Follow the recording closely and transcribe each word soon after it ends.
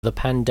the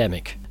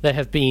pandemic. There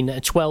have been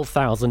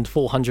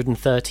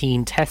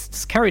 12,413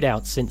 tests carried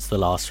out since the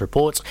last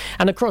report,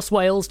 and across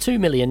Wales,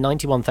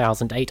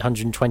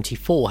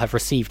 2,091,824 have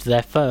received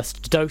their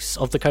first dose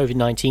of the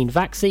COVID-19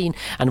 vaccine,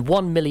 and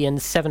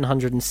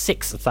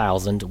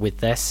 1,706,000 with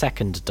their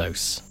second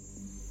dose.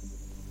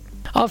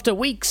 After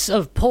weeks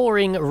of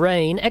pouring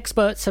rain,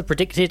 experts have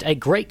predicted a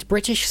Great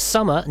British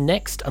summer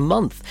next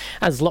month.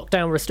 As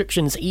lockdown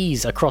restrictions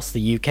ease across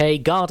the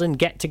UK, garden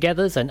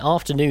get-togethers and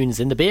afternoons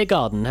in the beer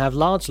garden have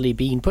largely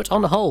been put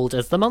on hold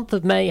as the month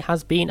of May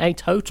has been a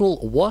total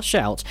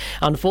washout.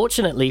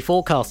 Unfortunately,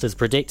 forecasters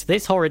predict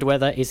this horrid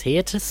weather is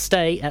here to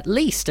stay at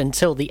least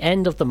until the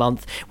end of the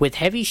month, with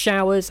heavy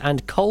showers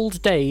and cold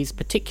days,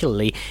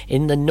 particularly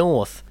in the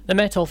north. The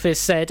Met Office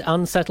said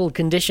unsettled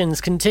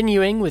conditions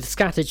continuing, with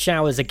scattered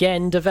showers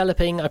again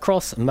developing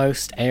across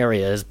most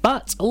areas.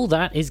 But all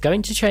that is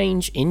going to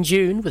change in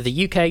June, with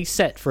the UK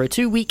set for a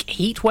 2-week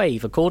heat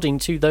wave, according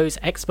to those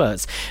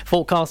experts.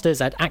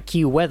 Forecasters at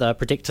AccuWeather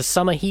predict a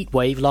summer heat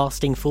wave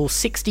lasting for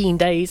 16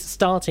 days,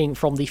 starting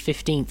from the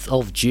 15th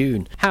of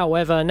June.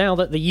 However, now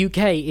that the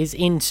UK is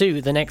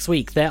into the next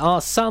week, there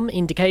are some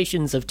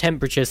indications of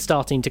temperatures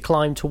starting to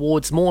climb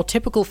towards more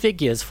typical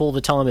figures for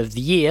the time of the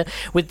year,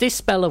 with this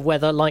spell of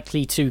weather likely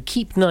to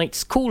keep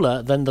nights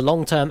cooler than the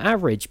long-term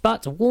average,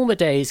 but warmer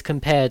days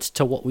compared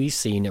to what we've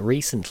seen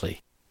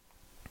recently.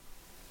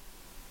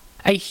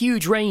 A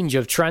huge range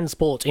of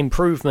transport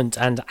improvement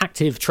and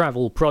active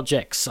travel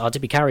projects are to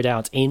be carried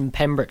out in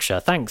Pembrokeshire,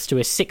 thanks to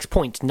a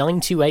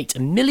 £6.928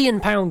 million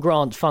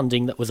grant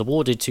funding that was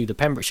awarded to the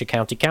Pembrokeshire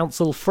County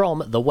Council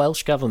from the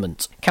Welsh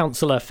Government.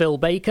 Councillor Phil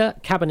Baker,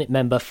 Cabinet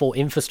Member for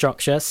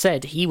Infrastructure,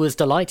 said he was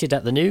delighted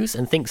at the news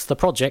and thinks the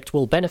project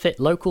will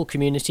benefit local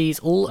communities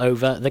all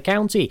over the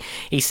county.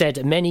 He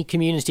said many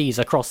communities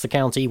across the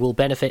county will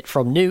benefit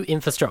from new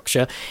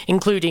infrastructure,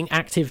 including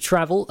active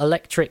travel,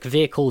 electric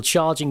vehicle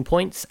charging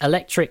points,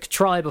 electric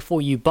try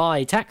before you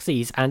buy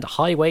taxis and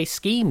highway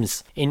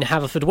schemes. In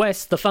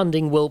Haverfordwest, the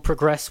funding will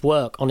progress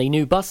work on a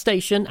new bus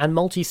station and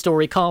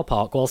multi-storey car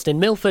park, whilst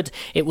in Milford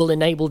it will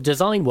enable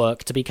design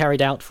work to be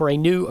carried out for a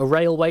new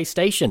railway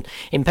station.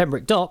 In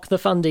Pembroke Dock, the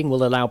funding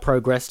will allow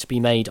progress to be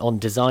made on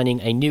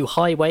designing a new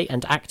highway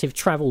and active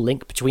travel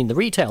link between the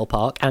retail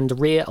park and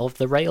rear of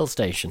the rail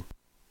station.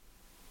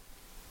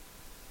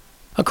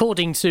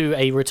 According to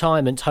a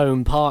retirement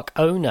home park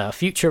owner,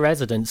 future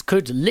residents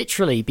could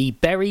literally be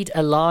buried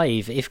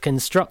alive if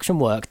construction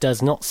work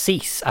does not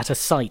cease at a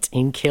site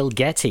in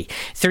Kilgetty.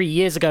 3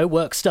 years ago,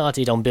 work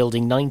started on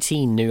building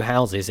 19 new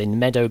houses in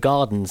Meadow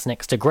Gardens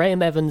next to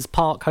Graham Evans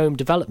Park Home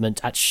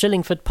Development at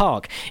Shillingford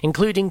Park,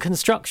 including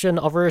construction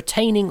of a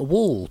retaining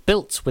wall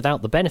built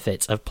without the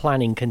benefit of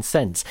planning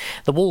consent.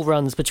 The wall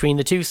runs between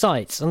the two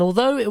sites, and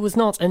although it was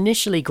not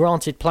initially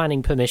granted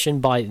planning permission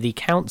by the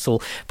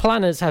council,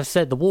 planners have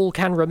said the wall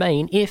can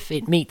remain if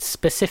it meets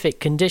specific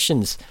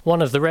conditions.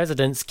 One of the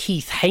residents,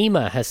 Keith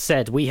Hamer, has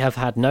said, "We have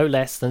had no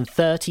less than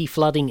 30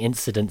 flooding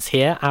incidents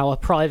here. Our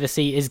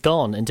privacy is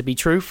gone, and to be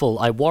truthful,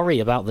 I worry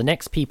about the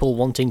next people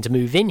wanting to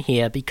move in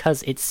here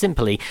because it's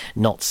simply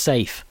not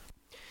safe."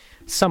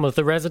 Some of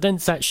the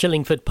residents at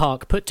Shillingford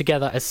Park put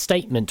together a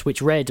statement which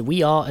read,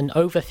 "We are an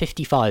over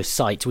 55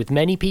 site with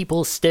many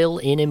people still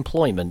in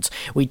employment.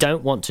 We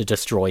don't want to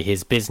destroy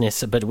his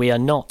business, but we are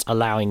not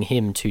allowing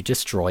him to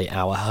destroy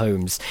our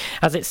homes."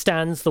 As it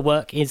stands, the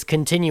work is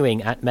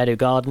continuing at Meadow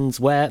Gardens,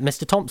 where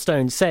Mr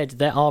Tompstone said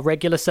there are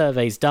regular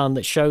surveys done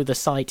that show the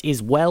site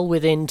is well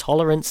within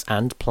tolerance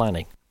and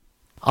planning.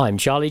 I'm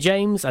Charlie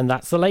James, and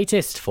that's the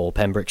latest for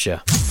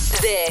Pembrokeshire.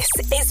 This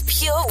is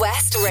Pure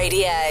West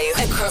Radio.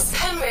 Across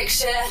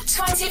Pembrokeshire,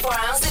 24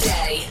 hours a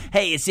day.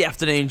 Hey, it's the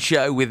afternoon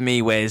show with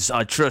me, Wes.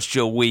 I trust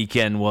your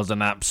weekend was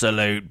an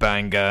absolute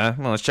banger.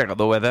 Well, let's check out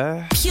the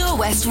weather. Pure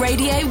West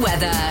Radio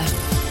weather.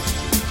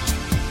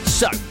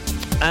 So,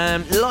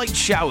 light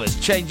showers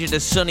changing to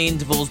sunny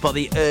intervals by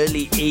the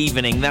early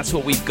evening. That's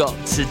what we've got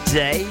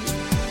today.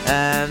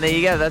 There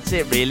you go, that's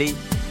it really.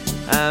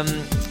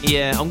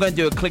 Yeah, I'm going to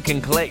do a click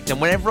and collect, and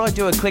whenever I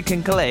do a click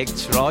and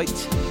collect, right,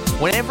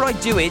 whenever I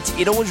do it,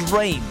 it always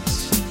rains.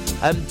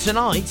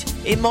 Tonight,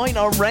 it might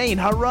not rain.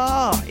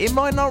 Hurrah! It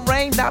might not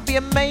rain. That'd be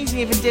amazing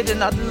if it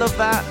didn't. I'd love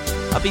that.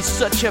 I'd be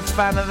such a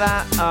fan of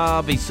that.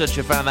 I'll be such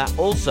a fan of that.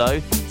 Also,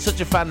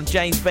 such a fan of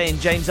James Bay and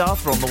James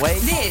Arthur on the way.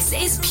 This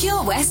is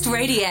Pure West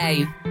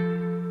Radio.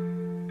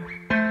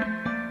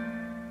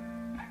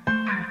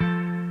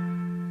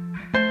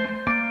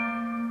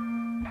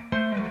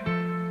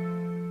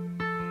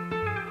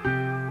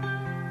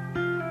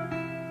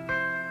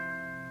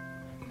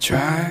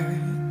 Try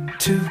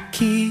to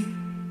keep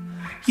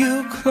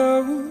you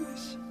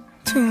close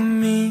to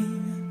me,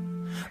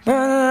 but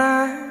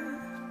life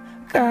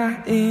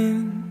got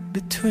in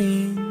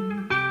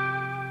between.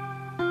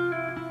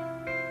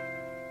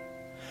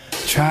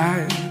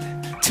 Tried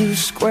to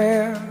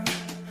square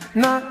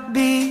not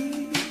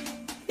being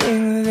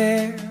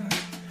there,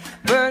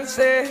 but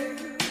said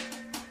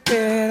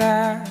that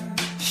I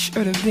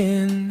should have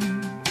been.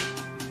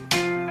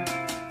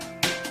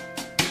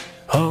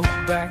 Hold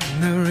back in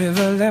the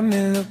river, let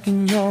me look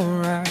in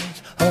your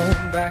eyes.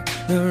 Hold back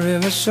the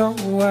river so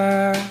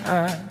wide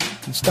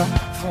and stop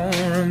for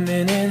a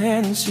minute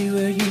and see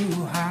where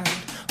you hide.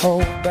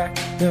 Hold back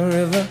the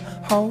river,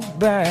 hold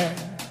back.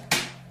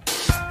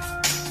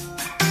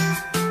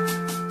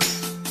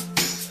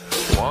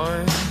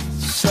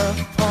 Once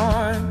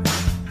upon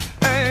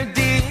a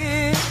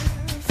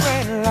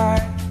different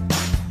life,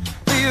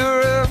 we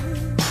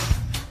rubbed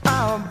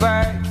our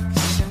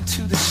backs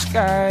into the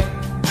sky.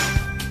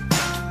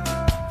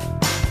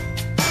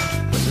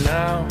 But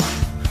now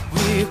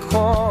we're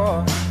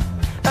caught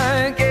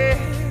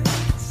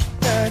against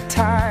the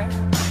tide.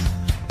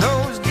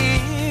 Those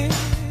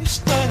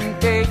distant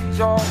days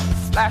all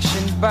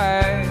flashing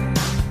by.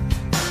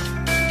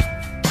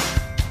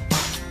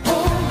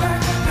 Hold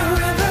back the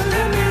river,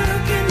 let me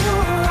look in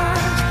your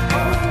eyes.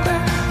 Hold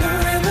back the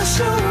river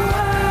so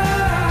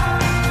wide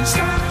and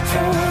stop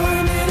for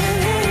a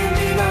minute and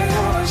be by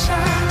your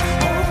side.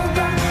 Hold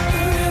back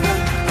the river,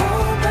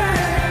 hold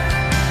back.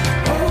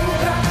 Hold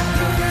back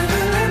the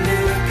river, let me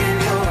look in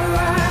your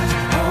eyes.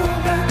 Hold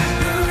back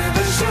the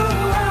river so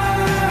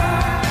wide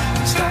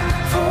and stop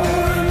for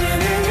a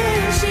minute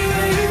and see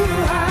where you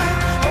hide.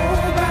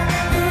 Hold back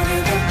the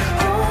river,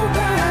 hold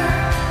back.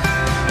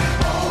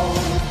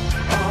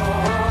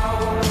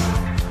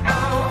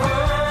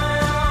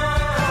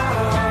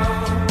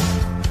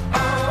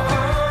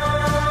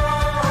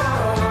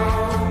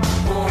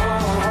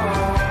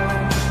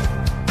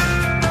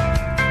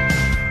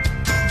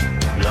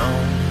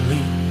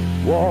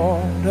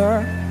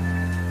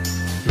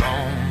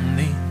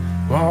 Lonely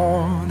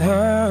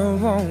water,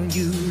 won't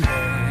you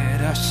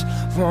let us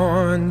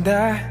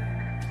wander?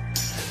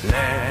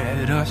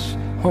 Let us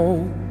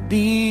hold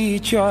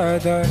each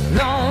other.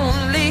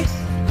 Lonely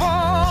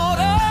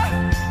water,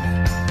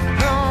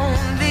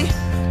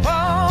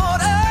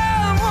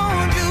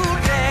 won't you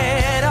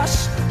let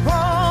us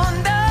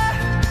wander?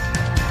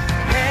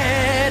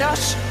 Let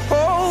us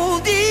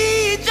hold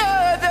each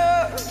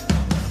other.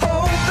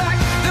 Hold back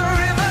the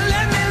river,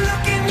 let me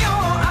look in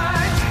your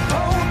eyes.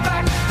 Hold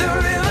back the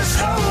river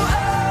so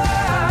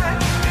high.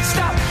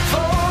 Stop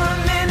for a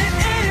minute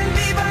and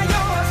be by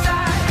your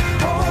side.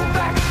 Hold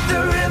back the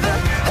river,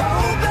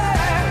 hold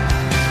back.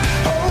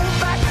 Hold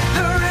back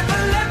the river,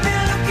 let me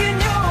look in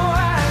your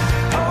eyes.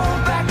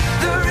 Hold back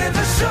the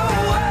river so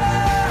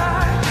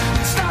high.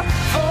 Stop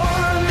for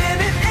a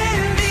minute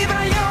and be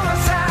by your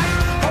side.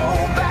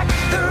 Hold back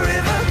the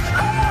river,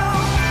 oh.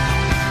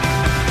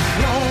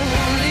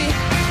 Lonely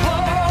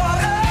water,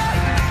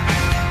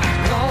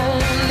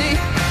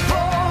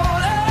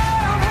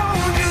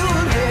 won't you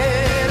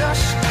let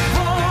us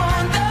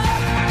wander?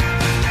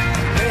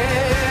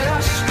 Let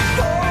us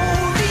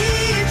hold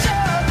each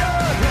other.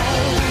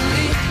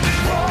 Lonely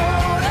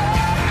water,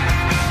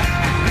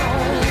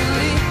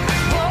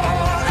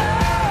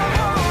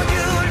 won't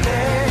you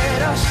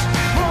let us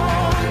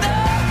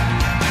wander?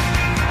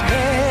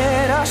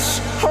 Let us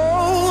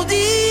hold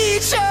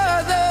each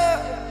other.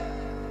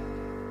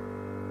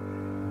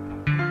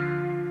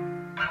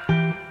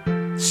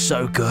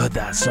 So good,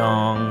 that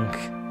song.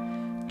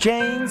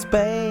 James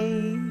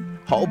Bay.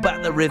 Hold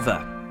Back the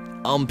River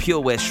on Pure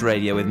West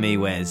Radio with me,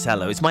 Wes.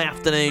 Hello, it's my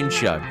afternoon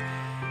show.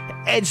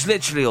 It's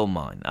literally all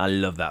mine. I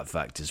love that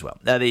fact as well.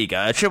 There you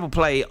go. A triple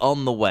play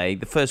on the way.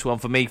 The first one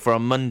for me for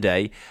on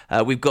Monday.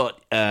 We've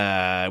got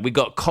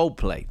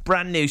Coldplay.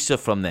 Brand new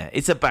stuff from there.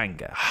 It's a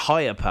banger.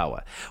 Higher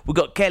Power. We've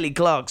got Kelly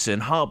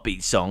Clarkson,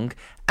 Heartbeat Song.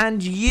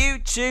 And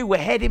U2, we're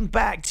heading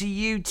back to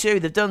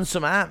U2. They've done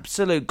some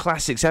absolute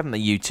classics, haven't they,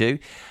 U2?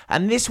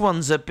 And this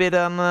one's a bit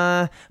on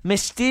the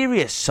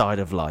mysterious side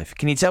of life.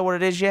 Can you tell what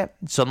it is yet?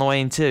 It's on the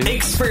way in too.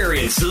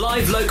 Experience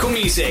live local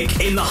music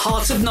in the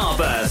heart of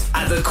Narberth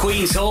at the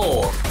Queen's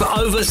Hall. For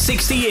over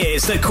 60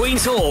 years, the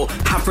Queen's Hall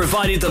have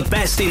provided the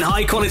best in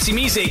high-quality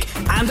music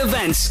and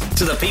events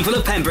to the people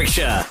of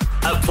Pembrokeshire.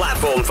 A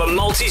platform for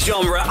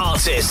multi-genre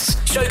artists,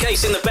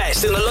 showcasing the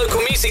best in the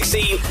local music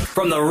scene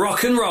from the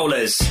rock and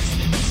rollers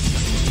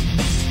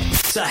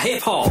to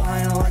hip-hop,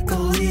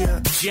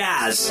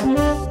 jazz,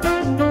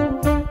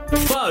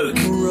 folk,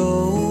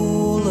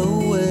 roll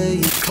away,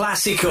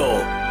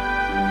 classical,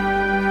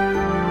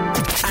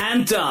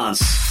 and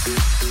dance.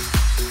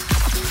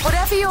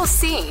 Whatever your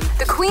scene,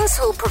 the Queen's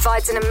Hall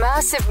provides an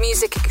immersive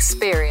music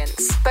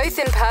experience, both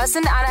in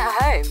person and at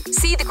home.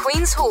 See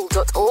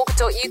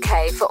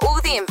thequeenshall.org.uk for all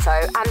the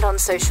info and on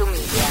social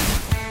media.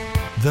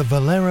 The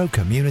Valero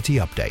Community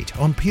Update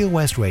on Pure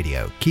West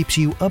Radio keeps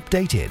you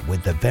updated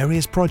with the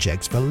various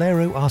projects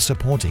Valero are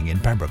supporting in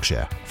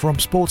Pembrokeshire, from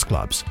sports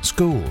clubs,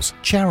 schools,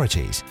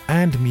 charities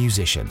and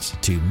musicians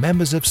to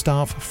members of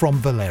staff from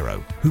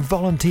Valero who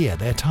volunteer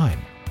their time.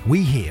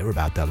 We hear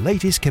about the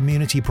latest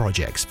community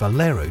projects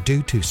Valero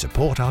do to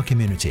support our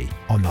community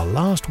on the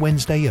last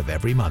Wednesday of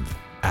every month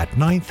at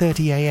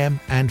 9:30 a.m.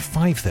 and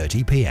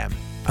 5:30 p.m.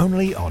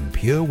 only on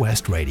Pure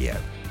West Radio.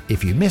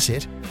 If you miss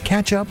it,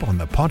 catch up on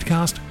the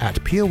podcast at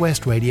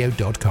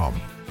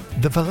purewestradio.com.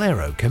 The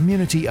Valero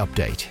Community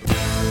Update.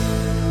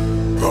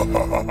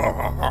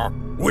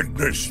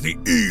 Witness the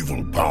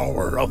evil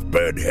power of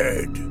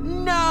Bedhead.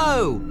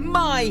 No!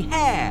 My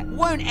hair!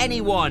 Won't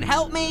anyone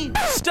help me?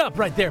 Stop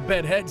right there,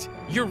 Bedheads.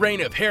 Your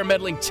reign of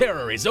hair-meddling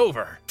terror is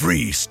over.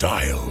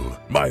 Freestyle,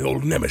 my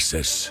old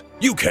nemesis.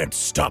 You can't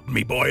stop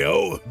me,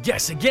 boyo.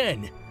 Guess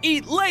again.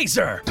 Eat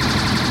laser!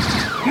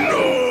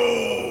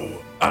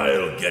 No!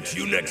 I'll get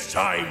you next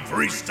time,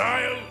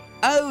 Freestyle.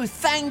 Oh,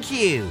 thank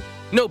you.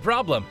 No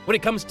problem. When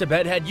it comes to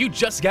Bedhead, you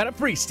just gotta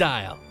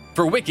freestyle.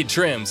 For wicked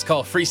trims,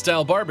 call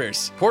Freestyle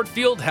Barbers,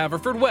 Portfield,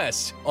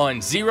 Haverfordwest, on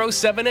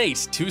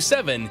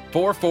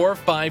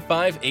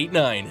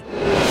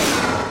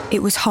 07827445589.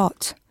 It was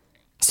hot,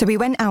 so we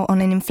went out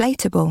on an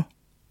inflatable.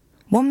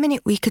 1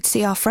 minute we could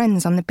see our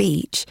friends on the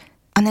beach,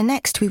 and the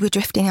next we were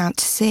drifting out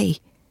to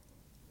sea.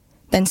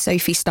 Then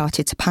Sophie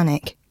started to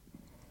panic.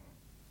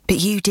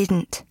 But you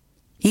didn't.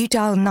 You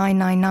dialed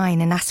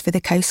 999 and asked for the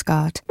Coast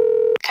Guard.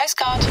 Coast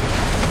Guard.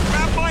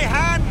 Grab my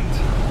hand!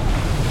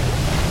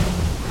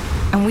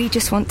 And we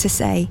just want to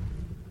say,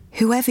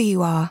 whoever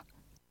you are,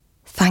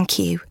 thank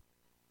you.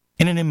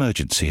 In an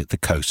emergency at the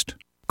coast,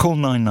 call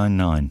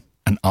 999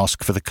 and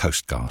ask for the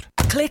Coast Guard.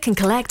 Click and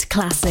collect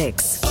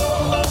classics.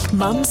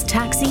 Mum's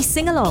taxi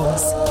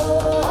sing-alongs.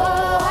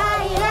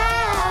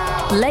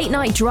 Late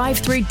night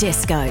drive-through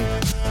disco.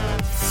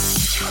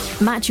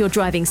 Match your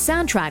driving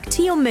soundtrack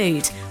to your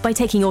mood by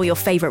taking all your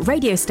favourite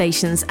radio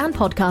stations and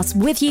podcasts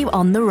with you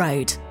on the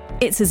road.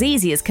 It's as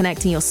easy as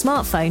connecting your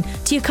smartphone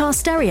to your car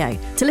stereo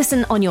to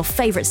listen on your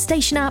favourite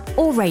station app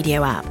or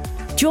radio app.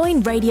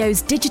 Join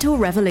radio's digital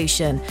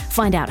revolution.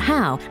 Find out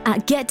how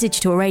at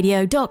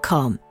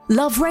getdigitalradio.com.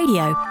 Love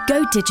radio,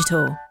 go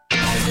digital.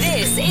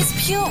 This is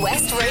Pure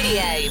West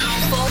Radio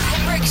for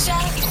Pembrokeshire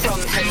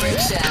from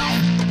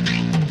Pembrokeshire.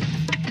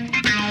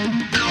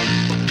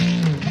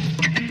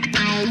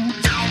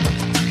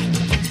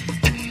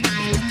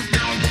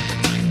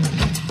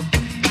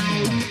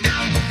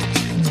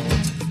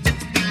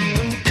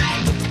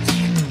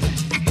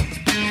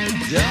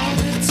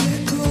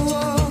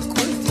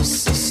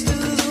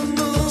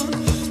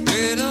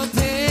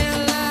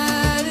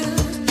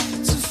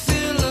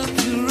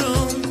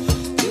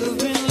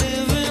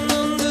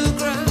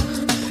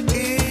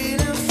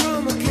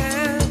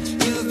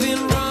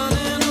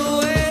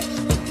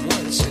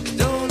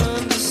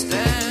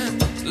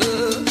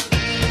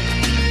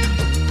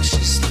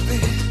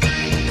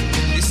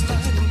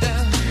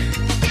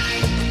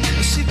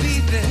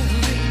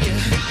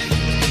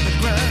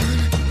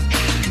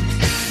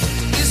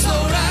 It's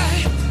alright.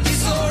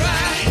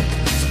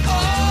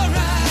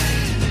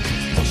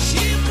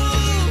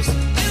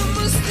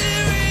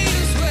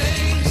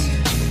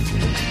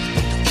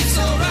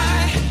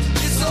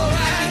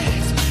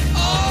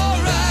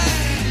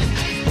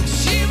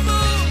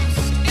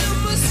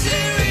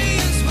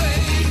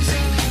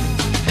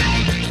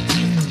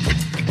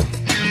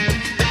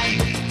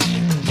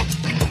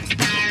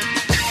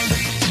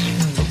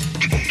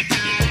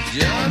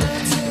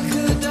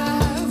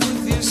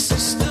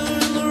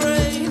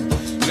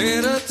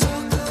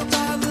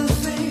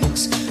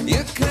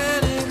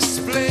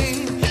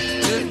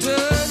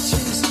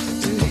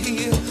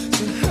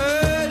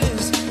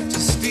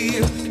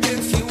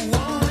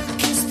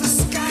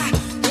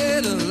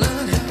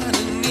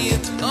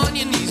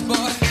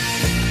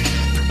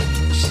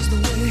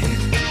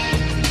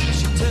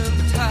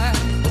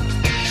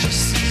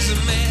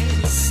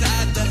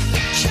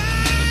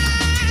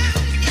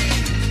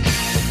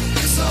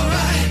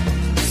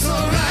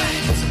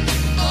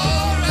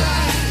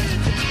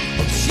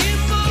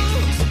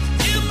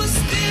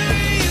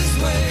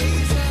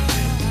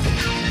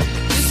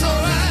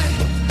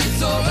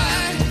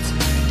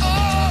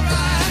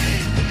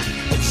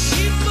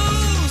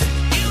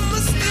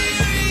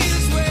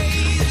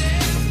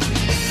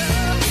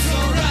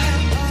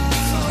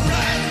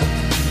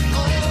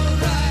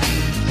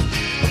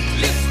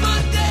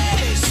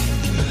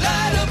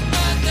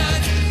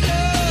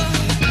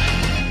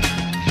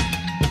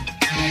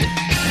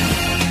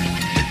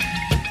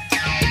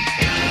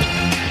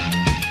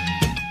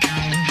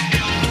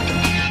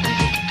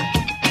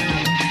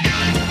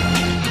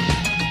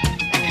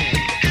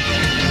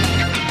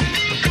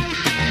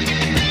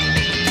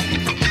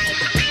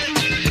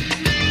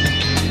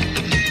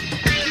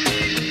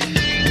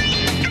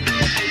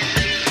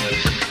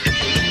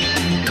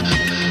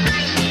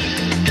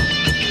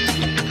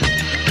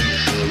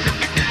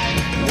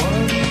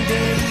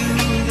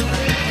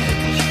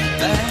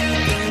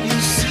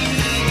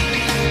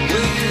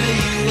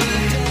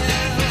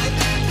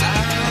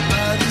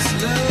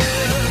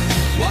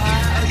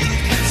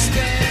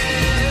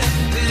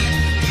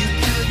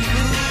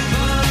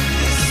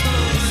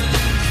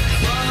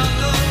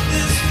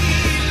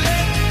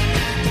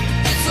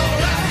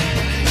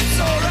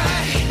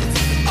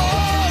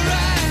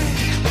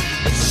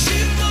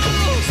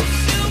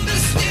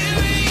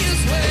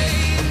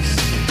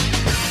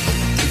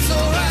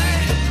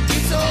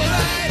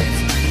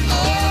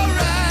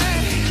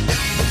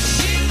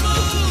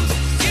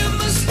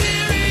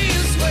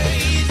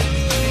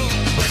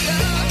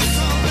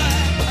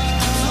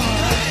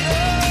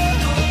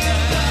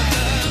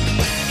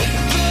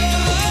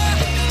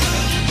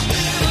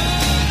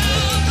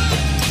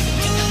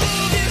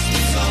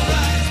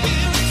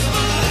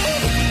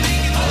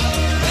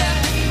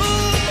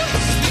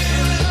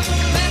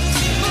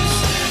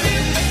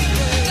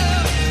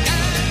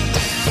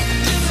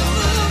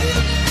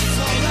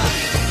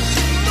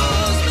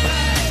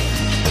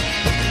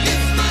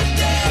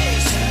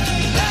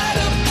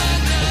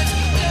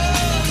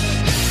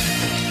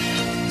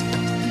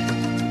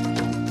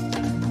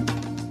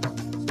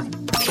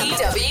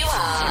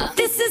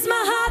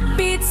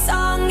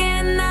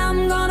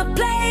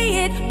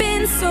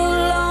 so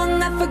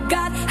long, I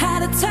forgot how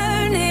to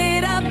turn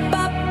it up,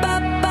 up,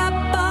 up,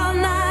 up all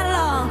night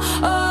long.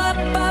 Oh, up,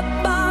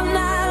 up all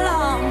night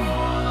long.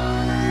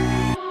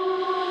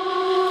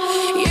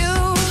 You,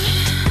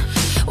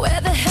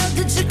 where the hell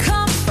did you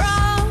come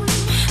from?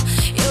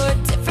 You're a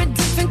different,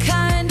 different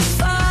kind of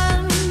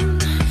fun.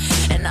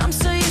 And I'm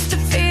so used to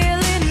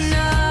feeling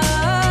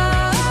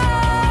numb.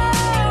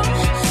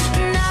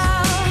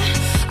 Now,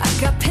 I've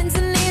got pins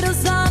and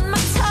needles on my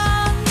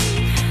tongue,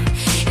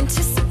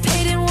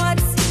 anticipating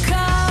what's to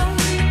come,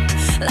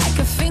 like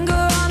a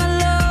finger on a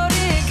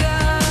loaded gun.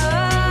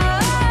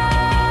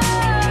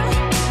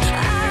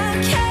 I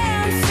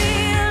can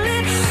feel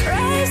it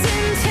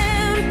rising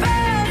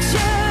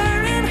temperature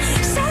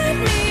inside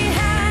me,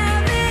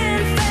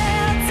 haven't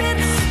felt it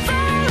for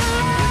a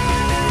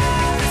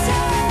long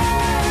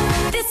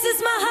time. This is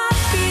my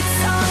heartbeat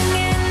song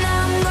and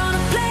I'm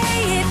gonna play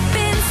it.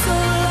 Been so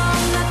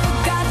long I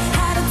forgot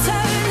how to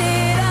turn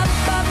it up,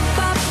 up,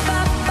 up,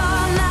 up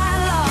all night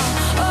long.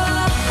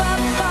 Oh, up,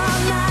 up all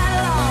night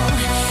long.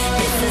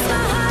 This is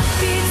my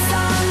heartbeat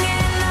song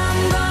and I'm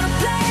gonna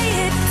play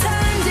it.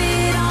 Turned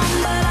it on,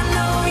 but I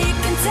know you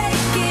can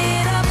take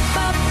it up,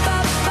 up,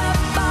 up,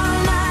 up all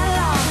night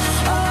long.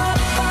 Oh,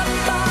 up, up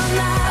all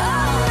night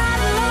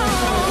long.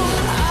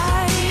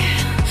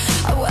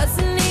 I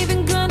wasn't even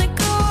gonna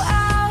go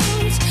out,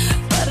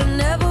 but I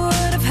never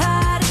would have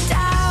had a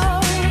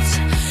doubt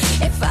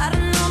if I'd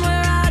have known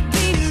where I'd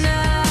be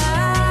now.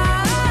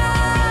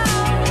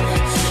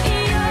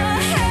 Your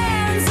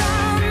hands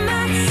on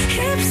my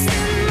hips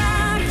and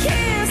my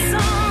kiss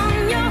on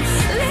your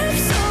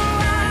lips, so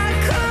I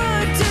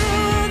could do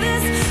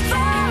this for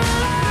a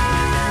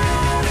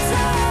long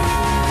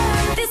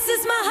time. This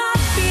is my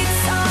heartbeat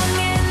song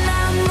and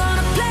I'm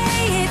gonna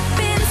play it.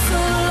 Been so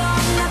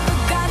long I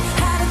forgot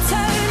how to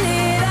turn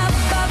it up,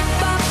 up,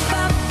 up,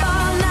 up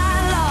all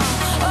night long.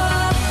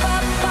 Oh, up,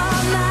 up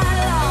all night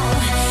long.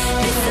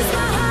 This is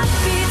my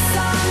heartbeat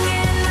song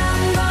and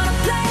I'm gonna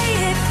play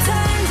it.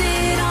 Turned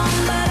it on,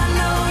 but I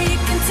know you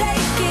can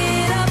take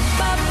it up,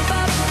 up,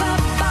 up,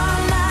 up all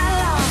night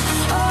long.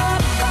 Oh,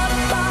 up, up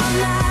all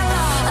night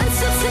long.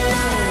 Until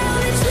tonight I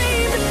only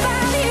dreamed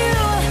about you.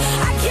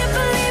 I can't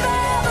believe I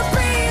ever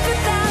breathe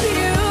without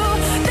you.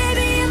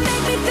 Baby, you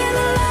make me feel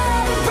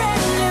alive and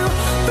brand new.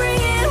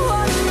 Bring it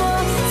one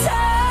more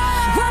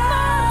time. One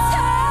more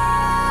time.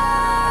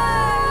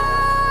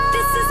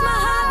 This is my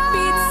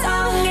heartbeat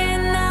song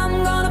and I'm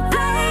gonna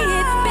play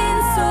it. Been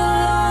so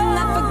long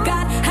I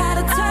forgot how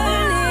to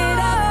turn it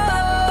up,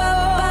 up,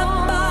 up, up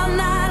all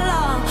night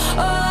long.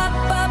 Oh, up,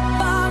 up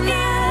all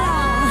night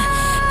long.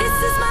 This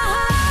is my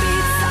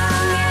heartbeat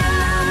song and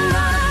I'm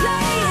gonna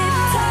play it.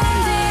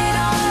 Turned it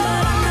on,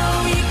 but I know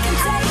you can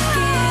take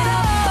it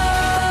up,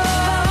 up,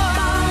 up, up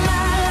all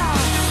night long.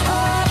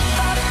 Oh, up,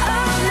 up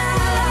all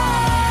night long.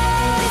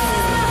 This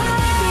is my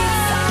heartbeat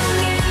song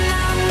and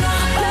I'm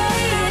gonna play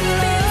it.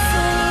 Been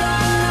so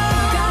long I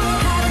forgot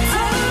how to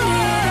turn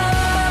it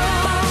up,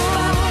 up,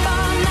 up, up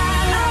all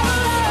night long.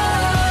 Oh,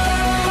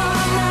 up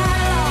all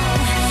night long.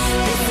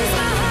 This is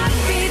my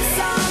heartbeat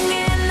song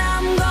and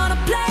I'm gonna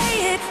play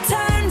it.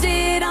 Turned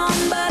it on,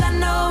 but I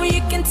know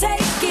you can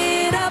take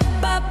it up,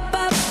 up,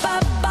 up,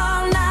 up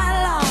all night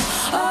long.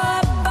 Oh,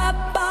 up,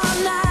 up all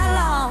night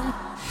long.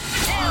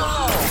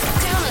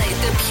 Download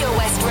the Pure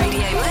West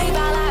Radio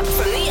mobile app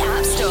from the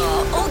App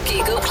Store or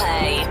Google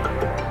Play.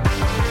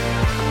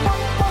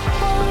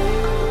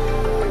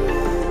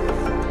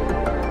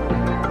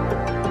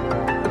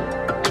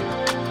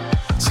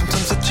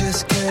 Sometimes I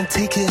just can't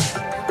take it.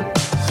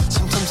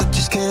 Sometimes I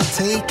just can't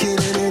take it,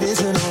 and it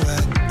isn't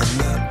alright. I'm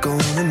not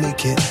gonna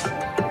make it.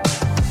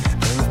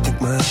 And I think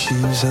my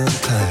shoes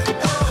untied.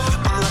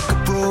 I'm like a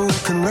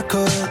broken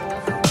record.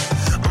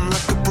 I'm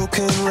like a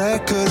broken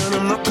record, and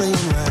I'm not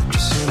playing right. You're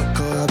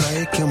cynical, how about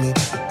you kill me?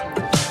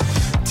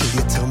 Till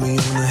you tell me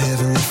on the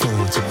heavenly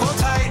phone. So hold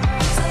tight.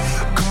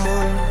 Come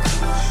on,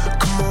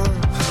 come on.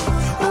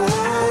 Oh,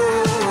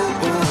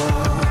 oh,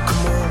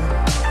 come on,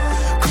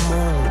 come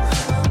on.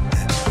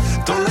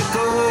 Don't let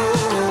go.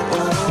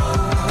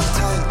 Hold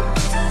tight,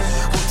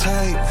 hold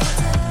tight.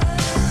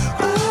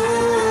 Oh,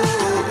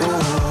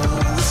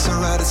 it's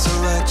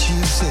alright, you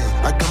said.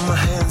 I got my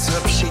hands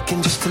up,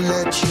 shaking just to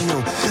let you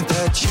know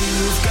that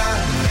you've got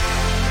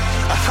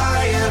a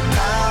higher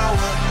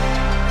power.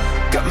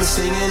 Got me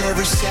singing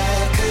every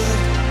second,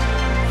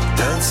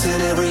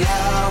 dancing every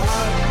hour.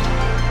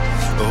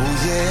 Oh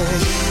yeah,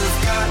 you've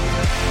got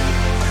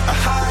a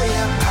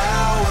higher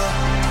power,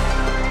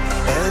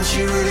 and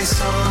she really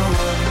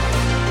someone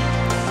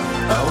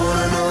I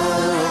wanna know.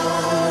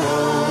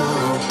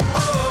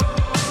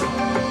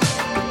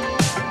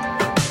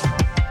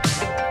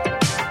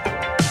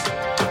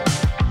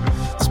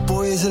 This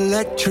boy is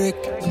electric.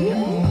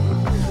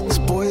 This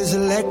boy is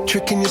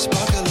electric, and you're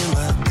sparkling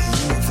like the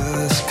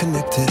universe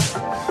connected.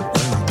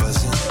 And I'm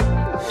buzzing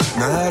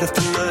night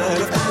after night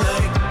after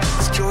night.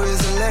 This joy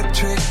is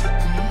electric.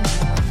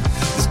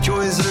 This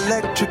joy is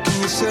electric, and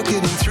you're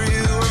circuiting through.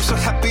 I'm so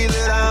happy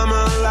that I'm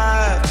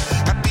alive.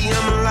 Happy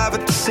I'm alive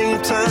at the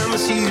same time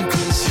as you.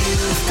 'Cause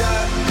you've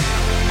got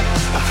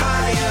a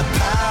higher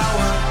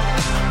power.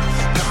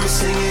 Got me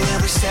singing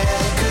every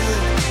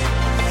second,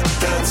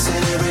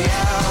 dancing every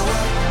hour.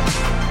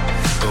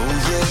 Oh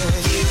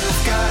yeah,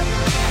 you've got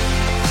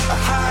a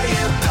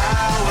higher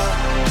power,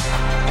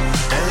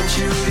 and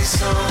you really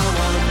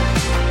someone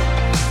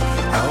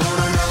I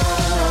wanna know.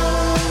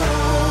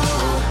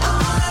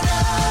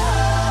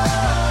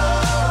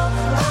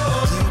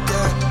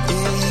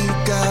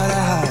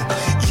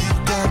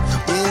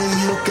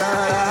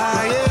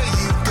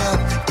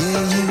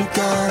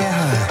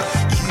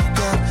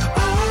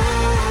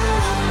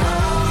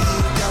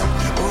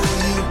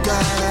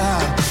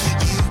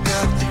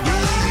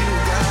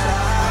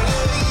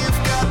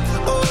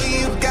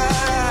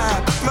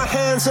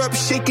 Up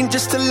shaking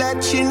just to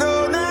let you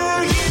know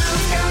now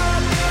you've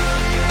got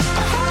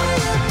a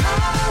higher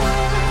power.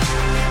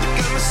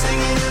 You got me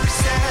singing every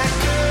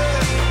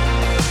second,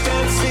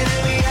 dancing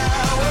every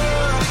hour.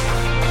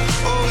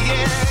 Oh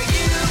yeah,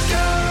 you've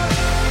got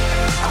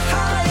a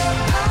higher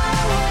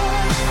power.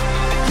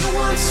 You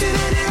want it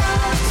any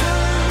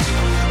lifetime.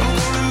 I'm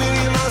going a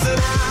million miles an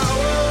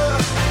hour.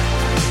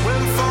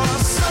 When for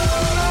so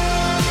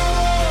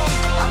long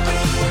I've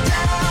been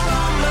down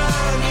on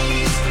my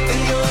knees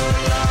in your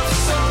love.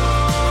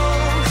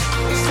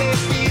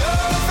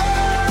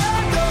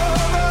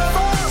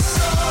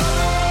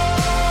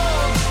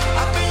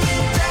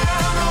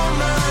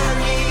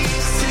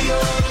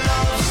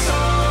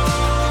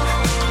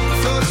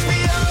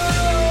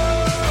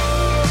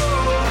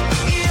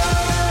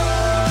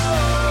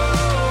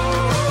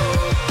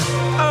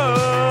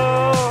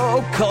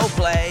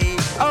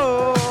 Coldplay.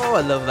 Oh,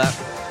 I love that.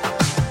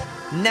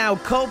 Now,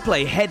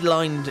 Coldplay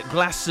headlined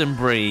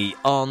Glastonbury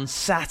on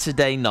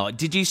Saturday night.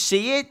 Did you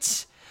see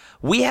it?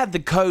 We had the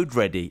code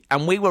ready,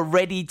 and we were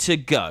ready to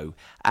go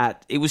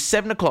at... It was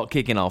 7 o'clock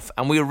kicking off,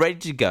 and we were ready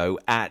to go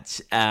at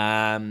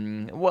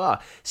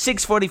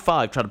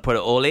 6:45. Tried to put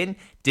it all in.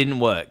 Didn't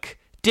work.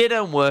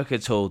 Didn't work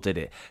at all, did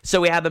it?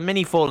 So we had a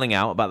mini falling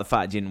out about the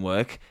fact it didn't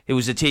work. It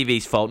was the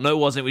TV's fault. No, it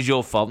wasn't. It was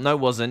your fault. No,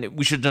 it wasn't.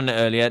 We should have done it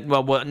earlier.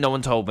 Well, no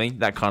one told me.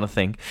 That kind of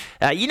thing.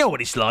 You know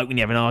what it's like when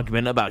you have an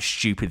argument about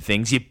stupid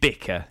things. You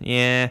bicker.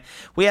 Yeah.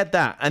 We had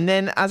that. And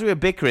then as we were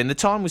bickering, the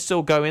time was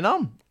still going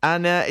on.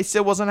 And it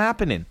still wasn't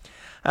happening.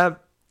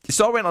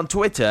 So I went on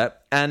Twitter,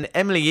 and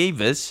Emily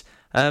Evers,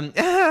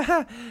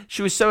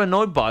 she was so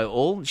annoyed by it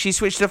all, she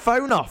switched her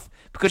phone off.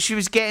 Because she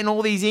was getting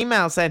all these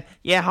emails saying,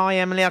 yeah, hi,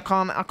 Emily, I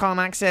can't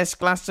access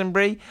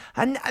Glastonbury.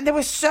 And there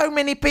were so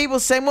many people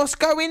saying, what's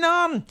going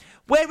on?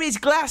 Where is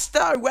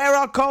Glasto? Where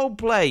are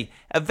Coldplay?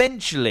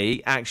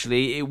 Eventually,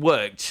 actually, it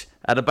worked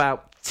at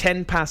about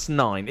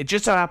 9:10. It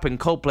just so happened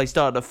Coldplay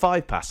started at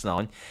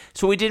 9:05.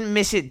 So we didn't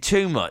miss it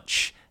too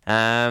much.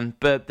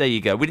 But there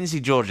you go. We didn't see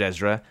George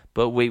Ezra,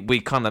 but we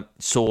kind of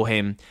saw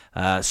him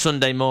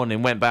Sunday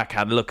morning, went back,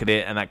 had a look at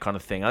it and that kind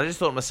of thing. I just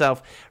thought to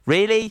myself,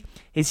 really?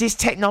 Is this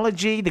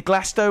technology the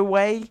Glasto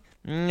way?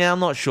 No, I'm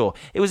not sure.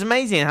 It was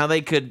amazing how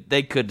they could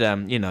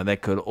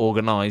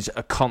organise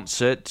a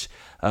concert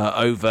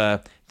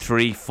over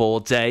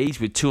 3-4 days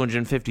with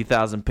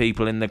 250,000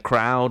 people in the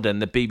crowd,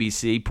 and the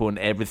BBC putting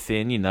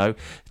everything,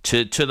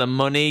 to the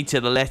money,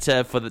 to the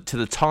letter, to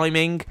the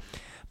timing.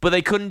 But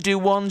they couldn't do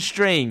one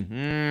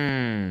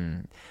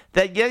stream.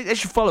 They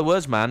should follow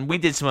us, man. We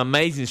did some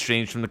amazing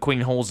streams from the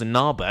Queen Halls in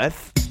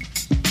Narberth.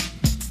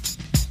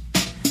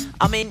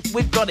 I mean,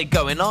 we've got it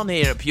going on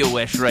here at Pure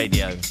West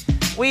Radio.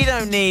 We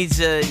don't need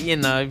to,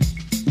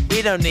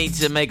 we don't need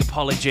to make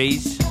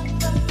apologies.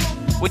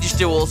 We just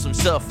do awesome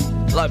stuff,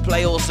 like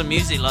play awesome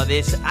music like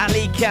this.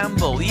 Ali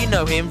Campbell, you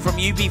know him from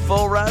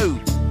UB4 Road.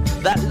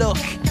 That look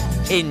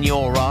in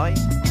your eye.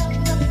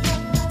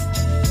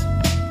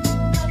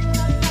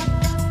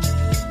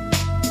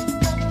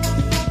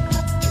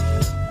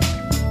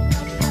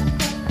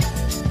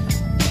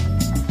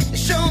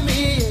 Show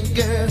me a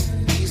girl,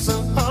 peace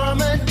of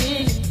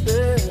harmony,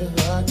 girl.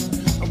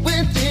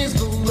 When things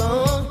go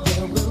wrong,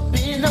 there will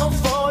be no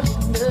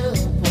falling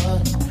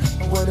apart.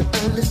 I wanna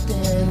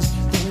understand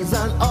things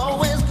aren't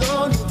always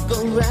gonna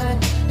go right,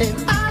 and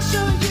I'll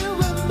show you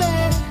a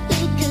man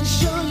who can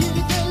show you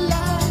the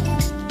light.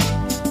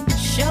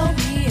 Show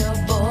me a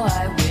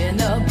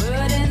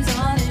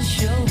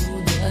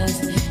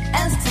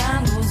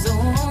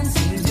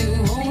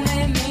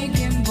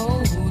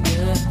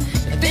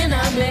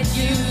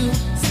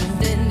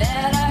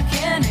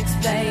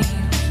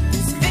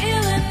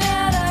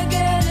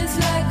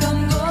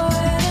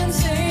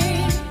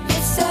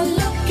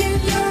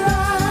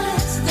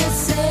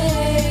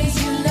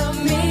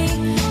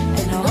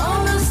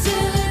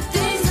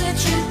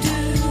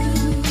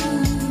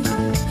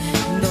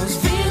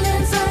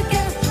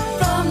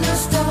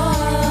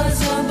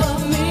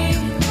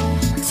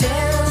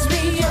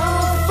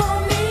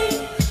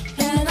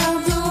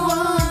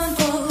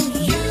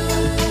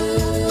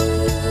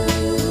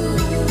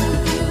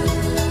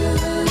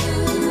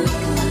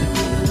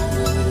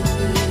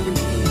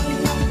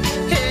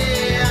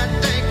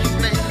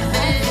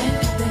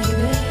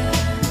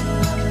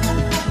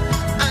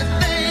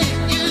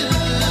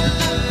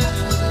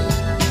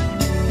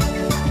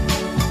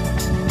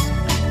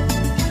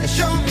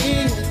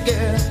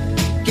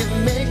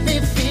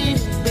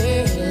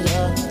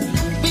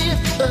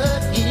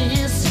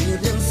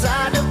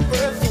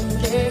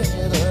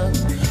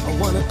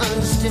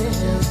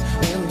chance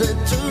in the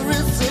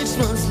tourist 6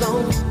 months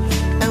long.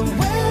 And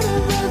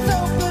waiting with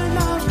open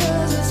arms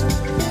 'cause it's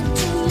been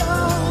too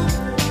long.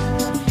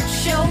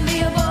 Show me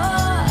a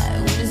boy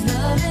with his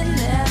loving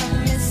that I'm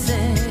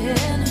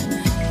missing.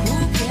 Who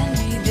can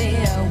be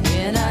there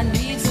when I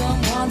need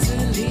someone to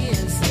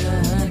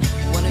listen?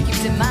 One who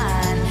keeps in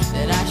mind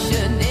that I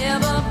should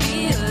never be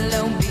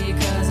alone,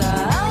 because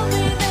I'll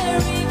be there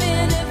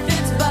even if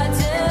it's by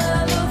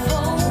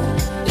telephone.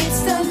 It's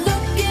the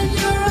look in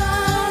your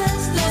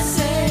eyes that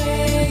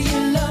say you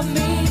love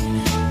me,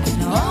 and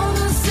all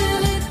the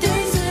silly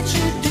things that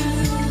you do.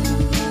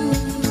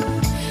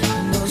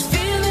 Those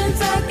feelings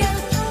I get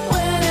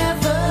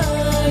whenever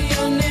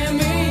you're near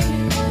me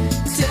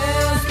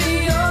tells me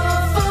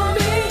you're for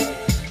me,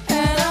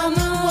 and I'm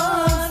the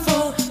one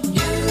for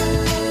you.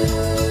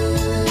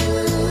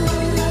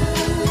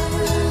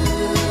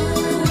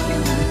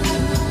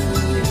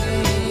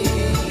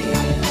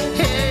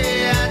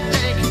 Hey, I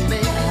thank you,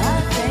 baby.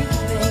 I thank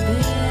you, baby.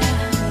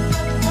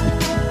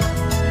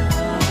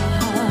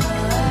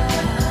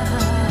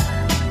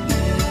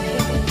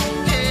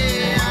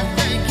 Hey, I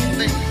thank you,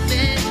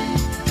 baby.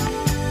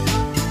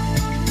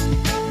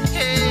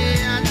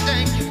 Hey, I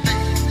thank you,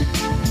 baby.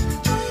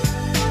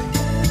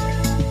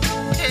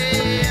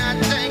 Hey, I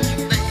thank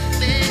you,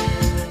 baby.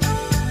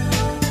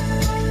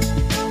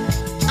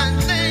 I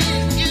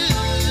thank you.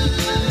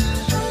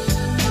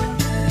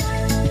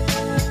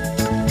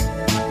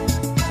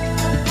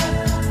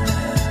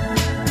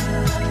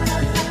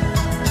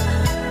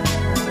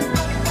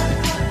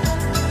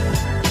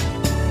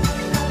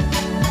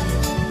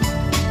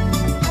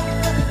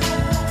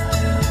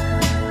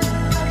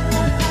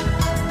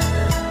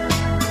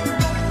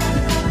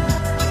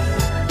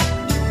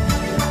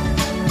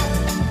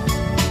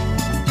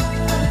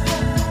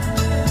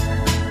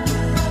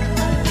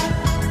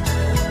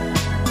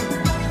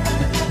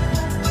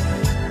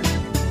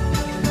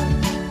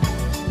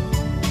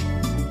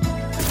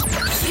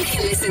 You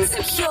can listen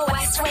to Pure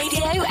West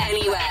Radio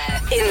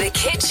anywhere. In the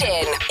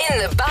kitchen, in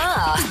the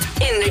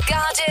bath, in the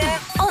garden,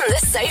 on the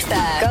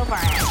sofa. Go for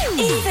it.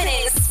 Even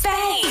in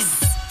space.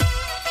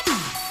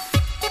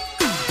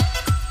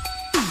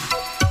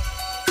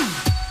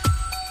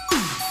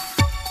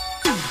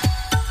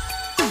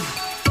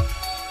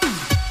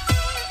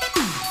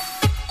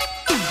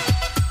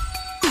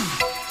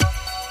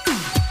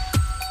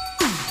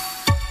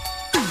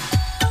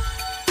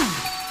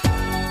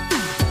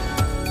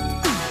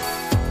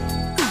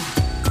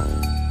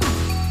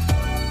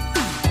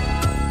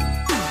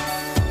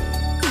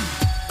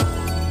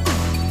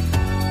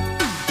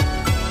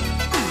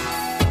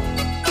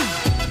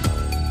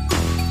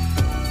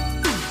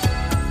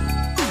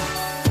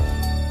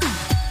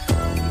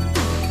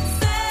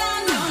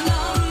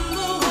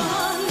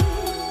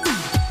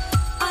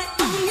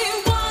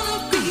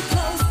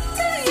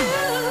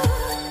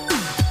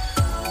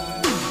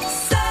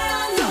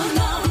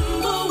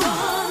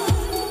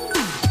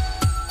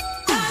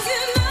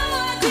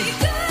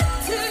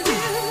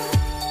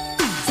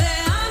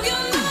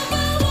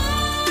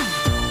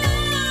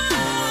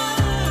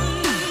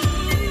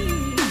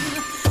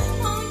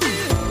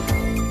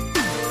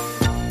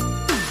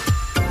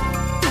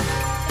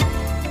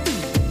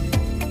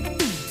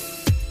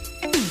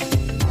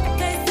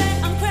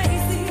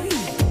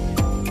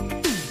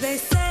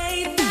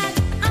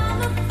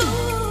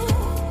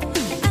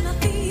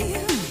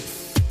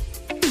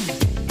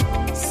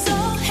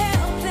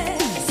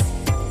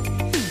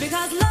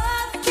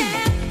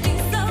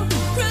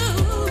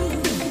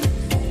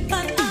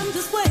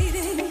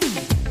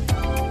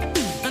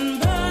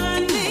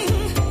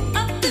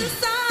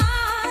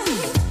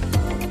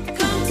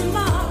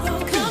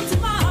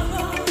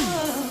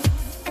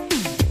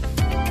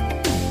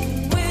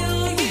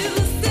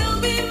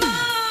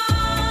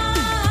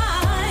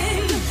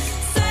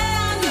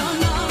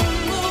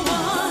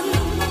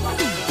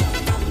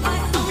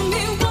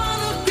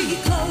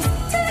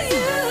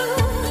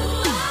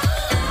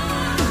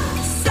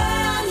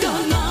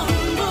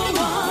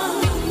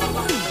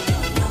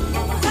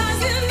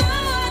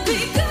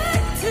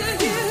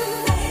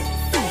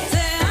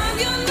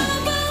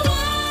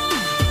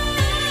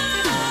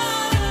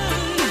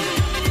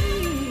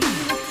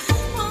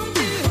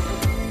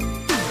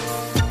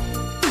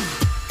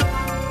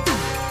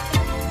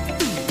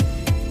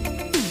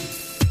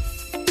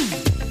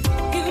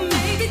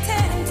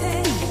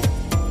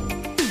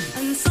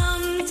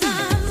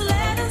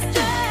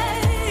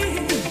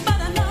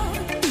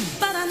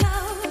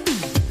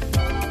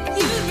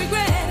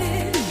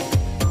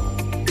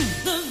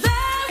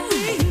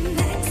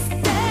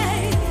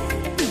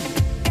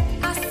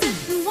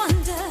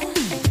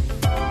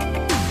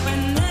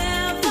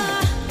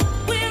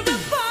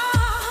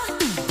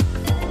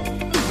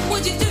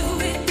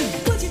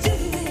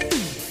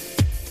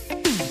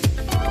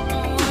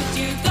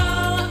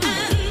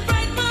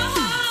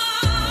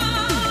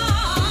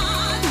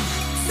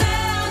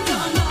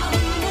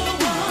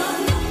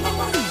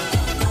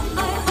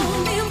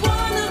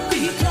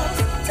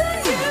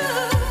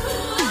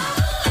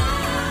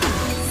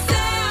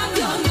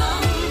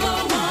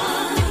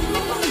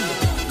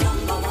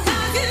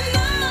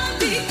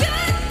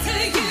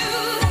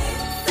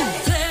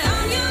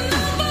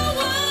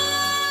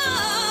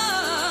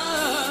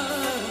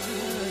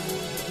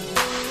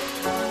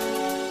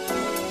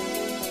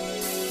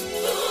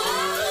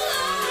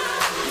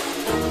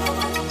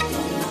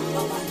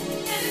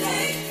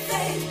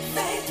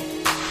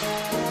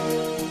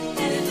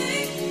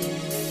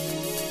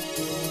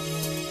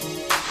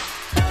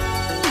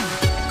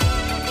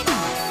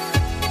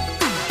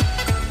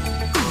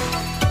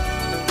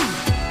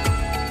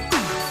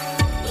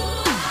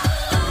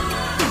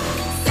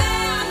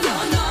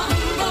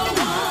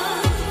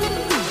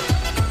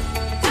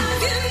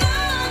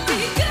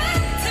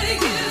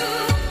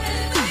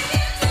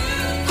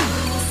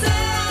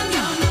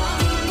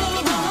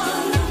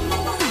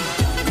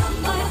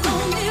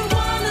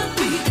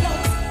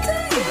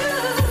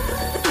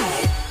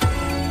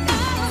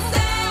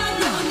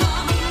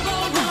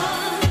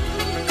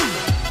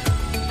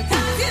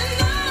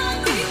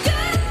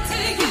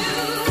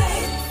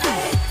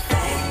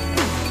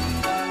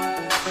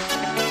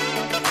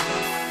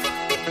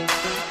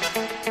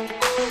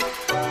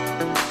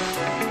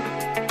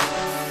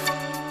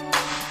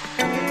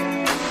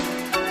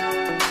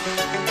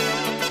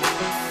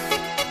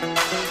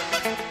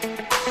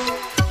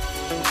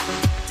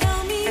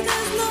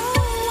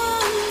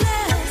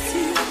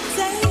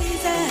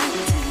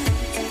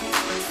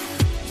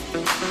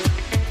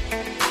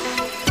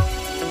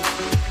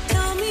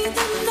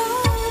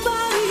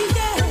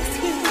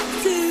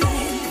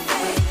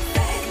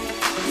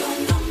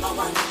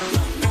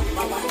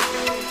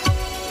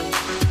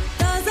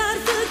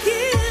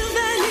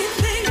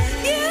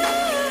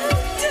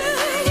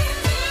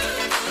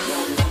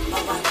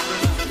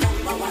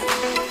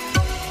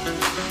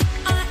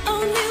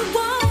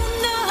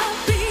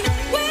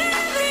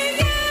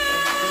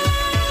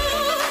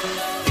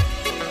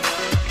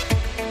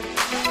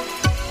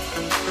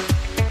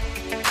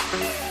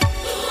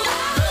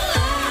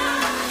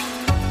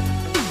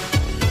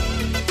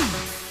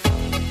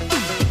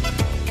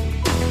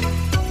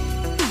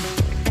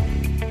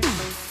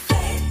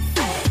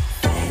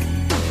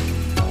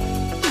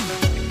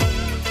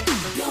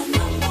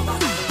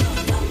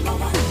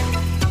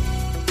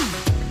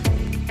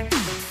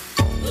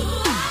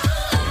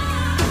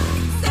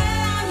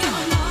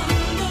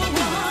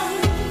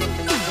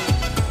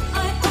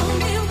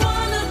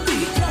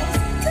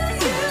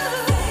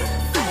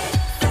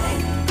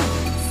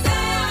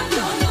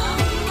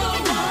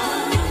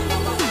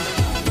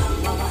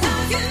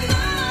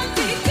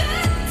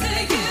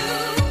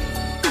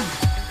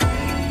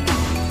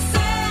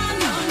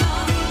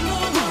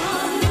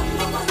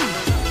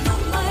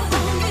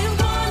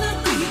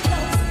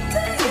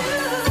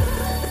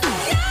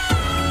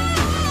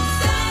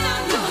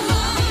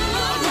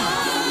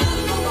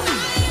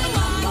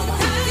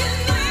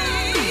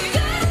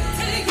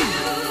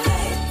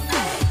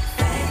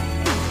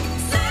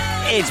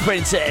 It's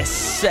Princess.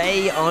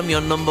 Say I'm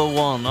your number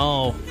one.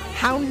 Oh,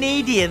 how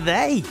needy are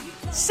they?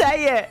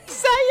 Say it.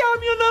 Say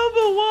I'm your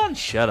number one.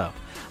 Shut up.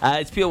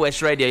 It's Pure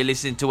West Radio. You're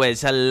listening to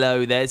Wes.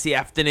 Hello there. It's the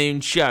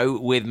afternoon show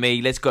with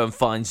me. Let's go and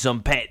find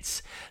some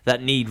pets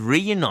that need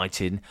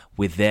reuniting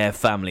with their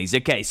families.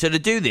 Okay, so to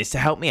do this, to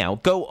help me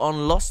out, go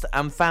on Lost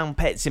and Found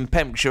Pets in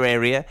Pembrokeshire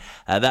area.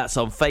 That's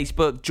on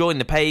Facebook. Join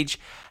the page.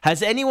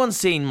 Has anyone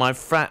seen my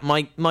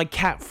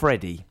cat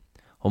Freddy,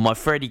 or my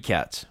Freddy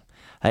cat?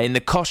 In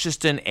the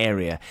Cosheston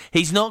area.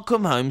 He's not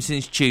come home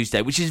since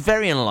Tuesday, which is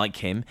very unlike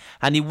him,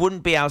 and he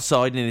wouldn't be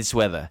outside in this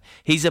weather.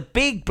 He's a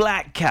big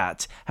black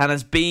cat and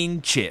has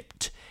been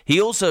chipped.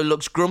 He also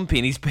looks grumpy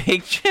in his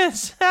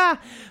pictures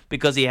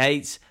because he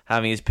hates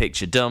having his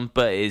picture done,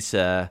 but is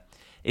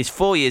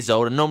 4 years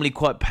old and normally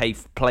quite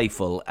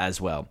playful as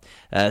well.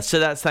 So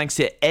that's thanks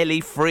to Ellie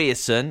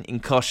Frierson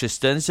in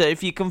Cosheston. So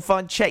if you can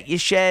check your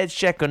sheds,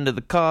 check under the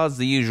cars,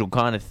 the usual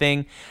kind of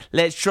thing.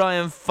 Let's try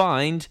and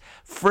find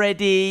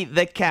Freddy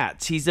the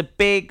cat. He's a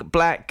big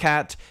black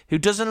cat who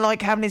doesn't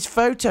like having his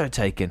photo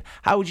taken.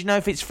 How would you know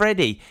if it's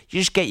Freddy? You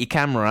just get your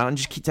camera out and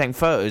just keep taking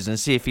photos and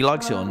see if he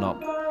likes it or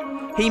not.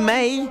 He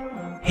may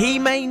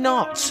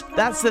not.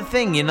 That's the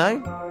thing, you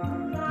know.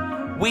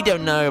 We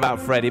don't know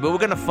about Freddy, but we're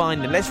going to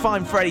find him. Let's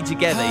find Freddy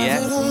together,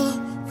 yeah?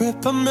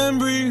 Rip the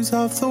memories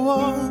off the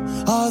wall.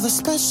 All the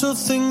special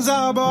things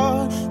I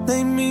bought,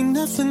 they mean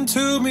nothing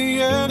to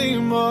me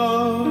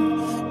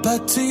anymore.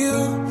 But to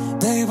you,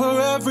 they were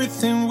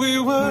everything we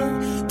were.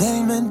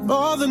 They meant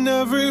more than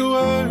every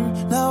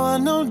word. Now I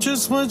know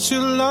just what you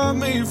love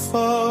me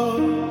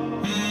for.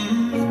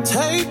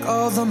 Take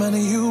all the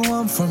money you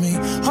want from me.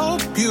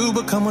 Hope you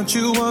become what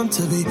you want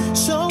to be.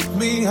 Show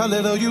me how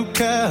little you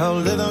care, how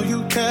little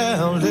you care,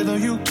 how little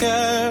you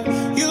care.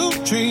 You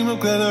dream of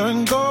glitter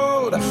and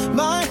gold.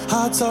 My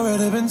heart's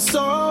already been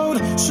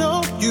sold.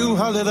 Show you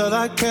how little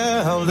I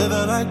care, how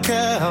little I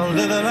care, how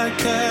little I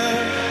care.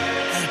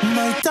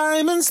 My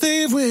diamonds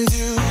leave with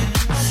you.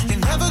 You're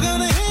never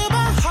gonna hear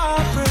my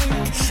heart break.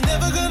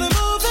 Never gonna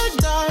move in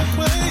dark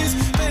ways.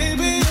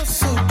 Baby, you're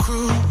so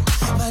cruel.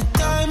 My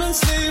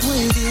diamonds leave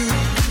with you.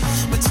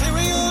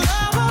 Material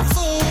never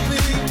fooled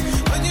me.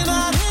 When you're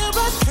not here,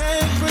 I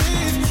can't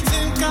breathe.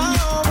 Think I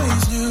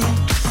always knew.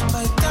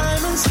 My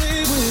diamonds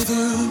leave with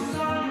you.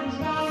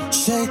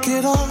 Shake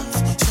it off.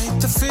 Shake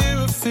the fear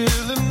of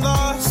feeling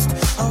lost.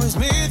 Always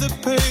me that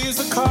pays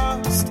the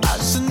cost. I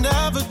should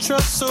never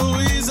trust so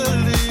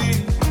easily.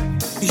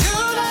 You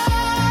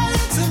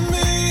lied to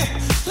me.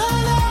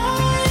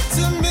 Lied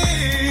to me.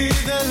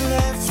 Then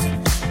left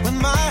with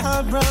my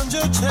heart round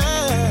your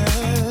chest.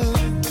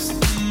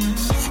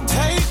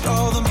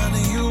 All the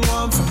money you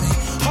want from me.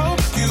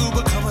 Hope you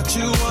become what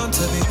you want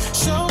to be.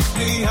 Show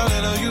me how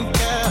little you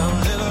care, how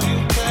little you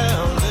care,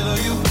 how little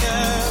you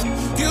care.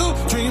 You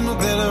dream of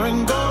glitter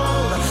and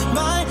gold.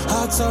 My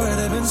heart's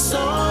already been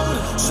sold.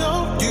 Show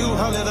you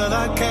how little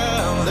I care,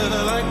 how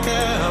little I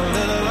care, how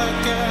little I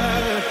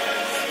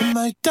care.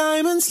 My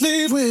diamonds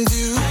leave with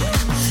you.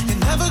 You're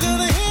never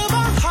gonna hear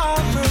my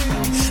heart break.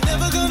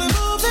 Never gonna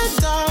move in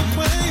dark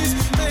ways.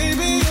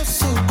 Baby, you're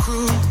so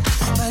cruel.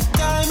 My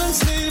diamonds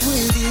leave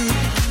with you.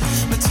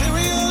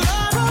 Material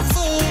never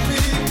fooled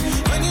me.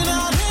 When you're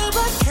not here,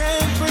 I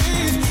can't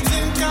breathe.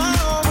 Think I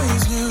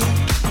always knew.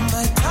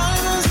 My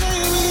diamonds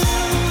leave with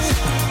you.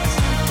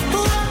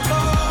 Ooh,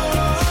 oh,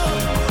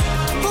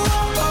 ooh,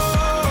 oh.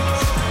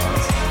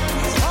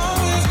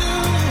 Always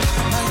knew.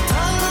 My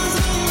diamonds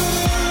leave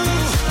with you.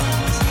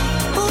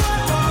 Ooh,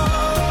 oh,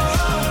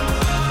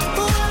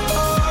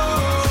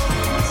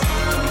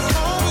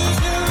 always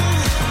knew.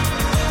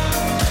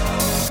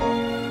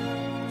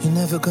 You're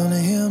never gonna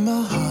hear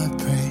my heart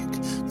break.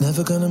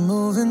 Never gonna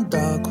move in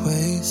dark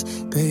ways.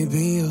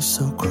 Baby, you're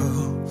so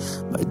cruel.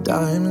 My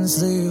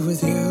diamonds leave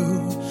with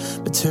you.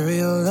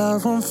 Material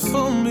love won't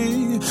fool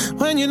me.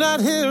 When you're not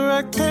here,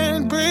 I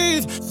can't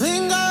breathe.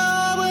 Think I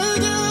always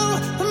do.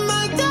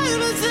 My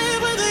diamonds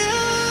leave with you.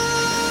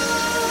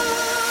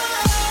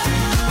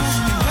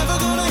 You're never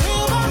gonna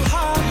hear my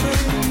heart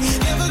break.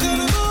 Never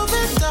gonna move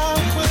in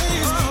dark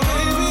ways.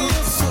 Baby,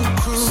 you're so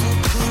cruel.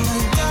 My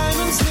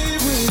diamonds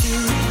leave with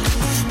you.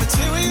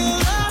 Material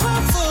love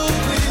won't fool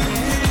me.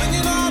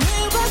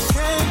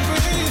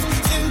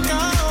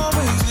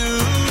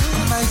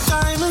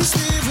 Diamonds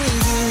leave with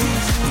you.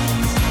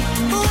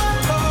 Ooh,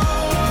 oh,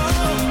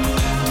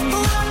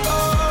 ooh,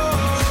 oh.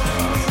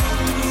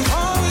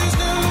 Always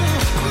knew.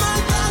 My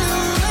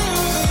diamonds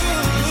leave with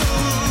you.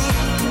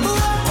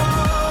 Ooh, oh,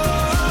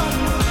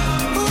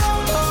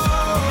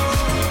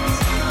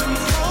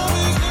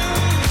 always knew.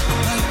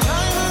 My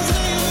diamonds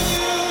leave with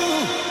you.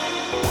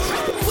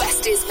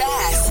 West is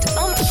best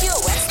on Pure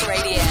West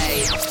Radio.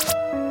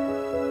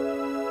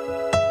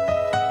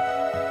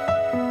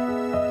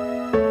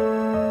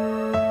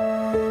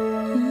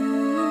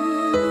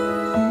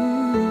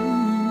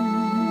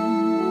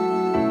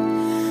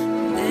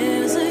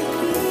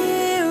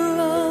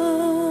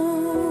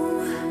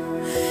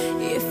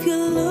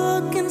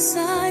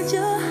 Inside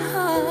your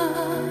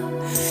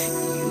heart,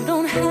 you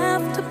don't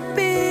have to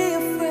be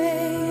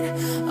afraid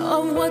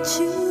of what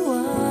you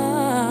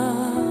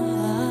are.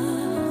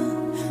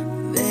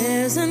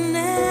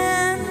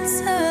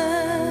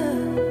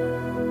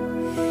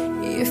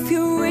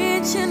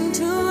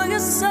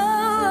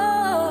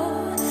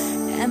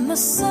 the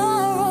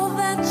sorrow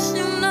that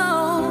you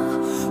know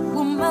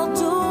will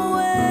melt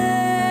away.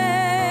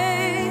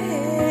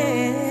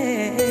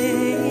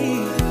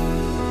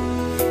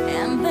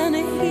 And then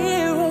a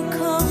hero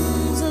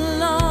comes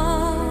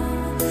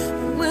along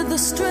with the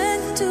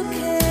strength to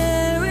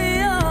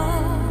carry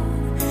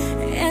on,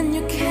 and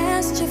you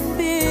cast your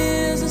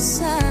fears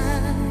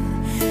aside,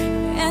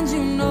 and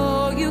you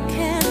know you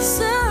can't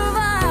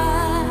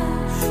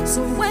survive.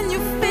 So when you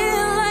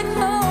feel like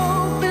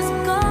hope is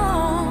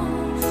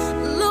gone,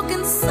 look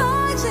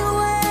inside you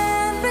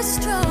and be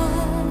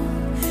strong,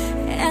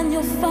 and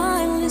you'll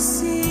finally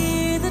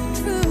see the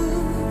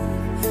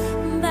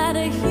truth that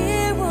a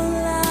hero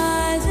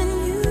lies in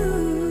you.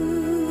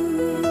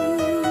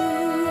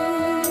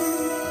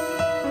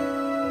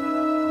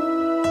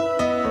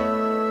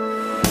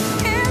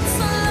 It's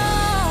a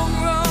long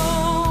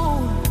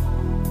road,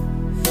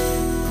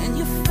 and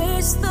you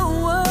face the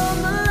world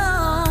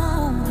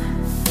alone.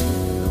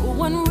 No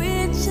one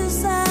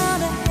reaches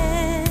out a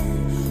hand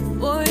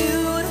for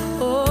you to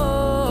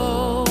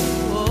hold.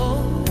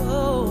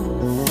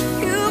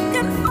 You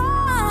can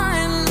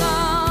find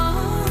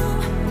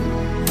love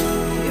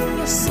if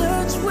you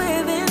search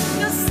within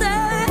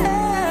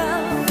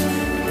yourself,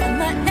 and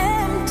the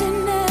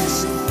emptiness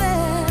you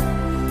felt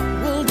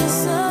will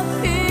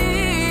disappear.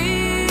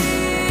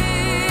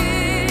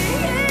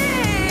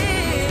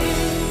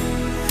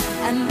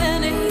 And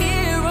then a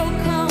hero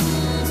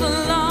comes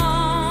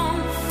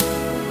along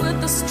with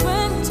the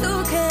strength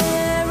to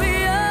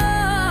carry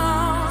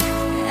on,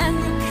 and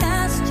you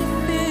cast your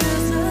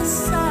fears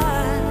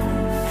aside,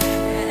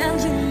 and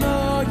you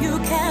know you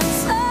can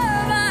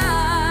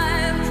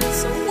survive.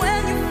 So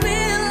when you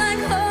feel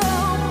like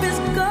hope is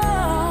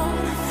gone,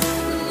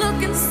 look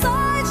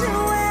inside you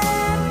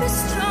and be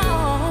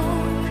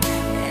strong,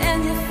 and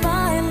you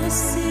finally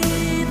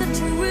see the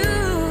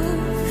truth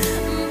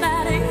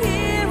that a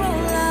hero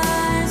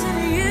lies in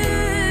you.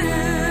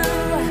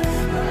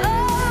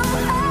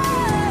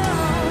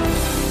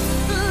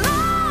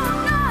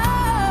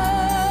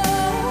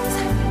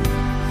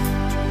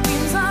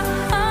 Dreams are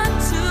hard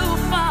to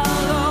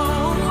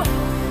follow,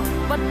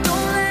 but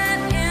don't let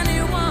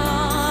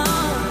anyone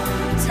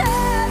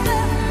tear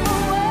them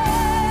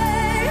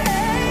away.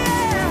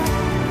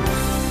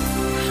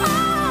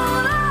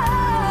 Hold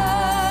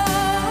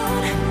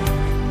on,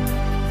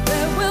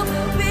 there will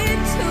be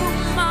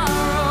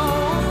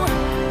tomorrow.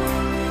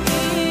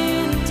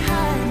 In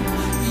time,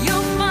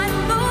 you'll find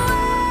the way.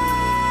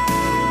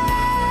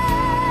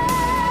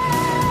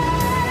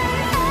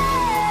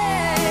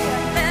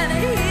 And a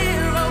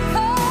hero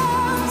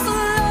comes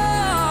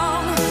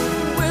along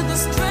with the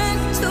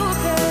strength to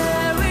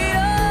carry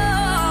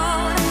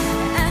on,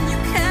 and you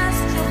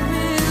cast your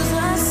fears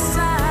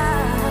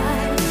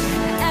aside,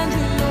 and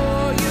you know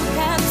you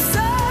can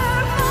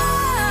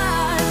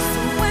survive.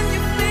 So when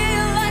you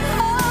feel like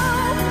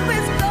hope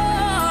is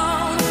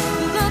gone,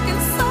 look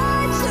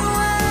inside you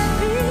and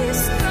be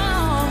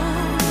strong,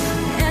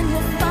 and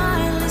you'll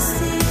finally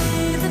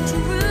see the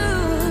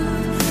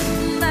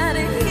truth that a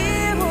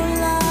hero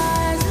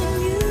lies in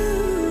you.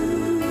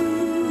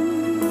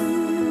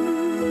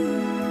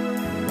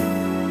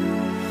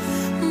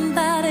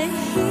 That a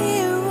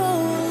hero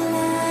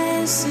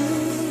lies in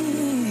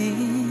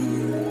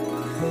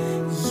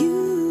you.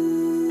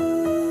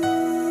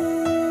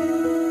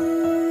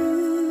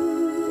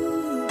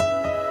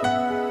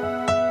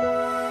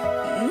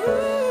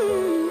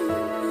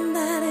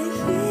 That a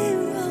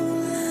hero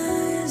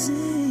lies in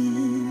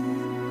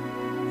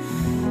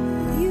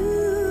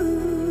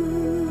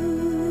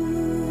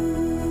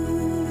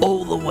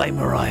All the way,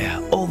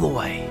 Mariah, all the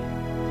way.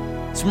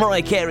 It's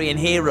Mariah Carey and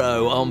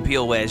Hero on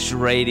Pure West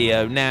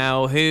Radio.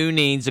 Now, who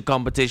needs a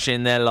competition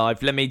in their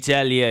life? Let me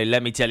tell you,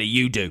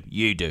 you do.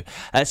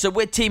 So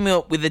we're teaming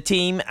up with the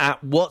team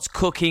at What's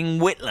Cooking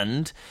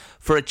Whitland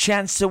for a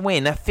chance to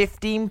win a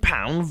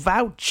 £15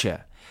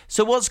 voucher.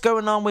 So what's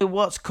going on with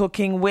What's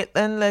Cooking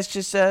Whitland? Let's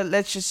just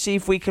see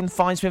if we can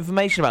find some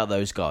information about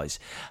those guys.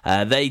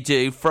 They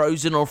do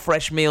frozen or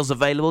fresh meals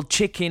available,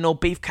 chicken or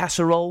beef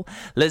casserole,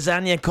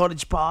 lasagna,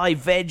 cottage pie,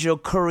 veg or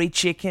curry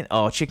chicken,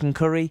 chicken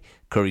curry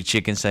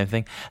chicken, same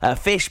thing.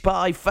 Fish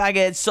pie,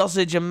 faggots,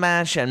 sausage and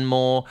mash, and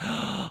more.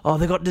 Oh,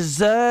 they got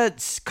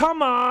desserts.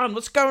 Come on,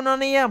 what's going on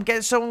here? I'm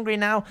getting so hungry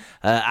now.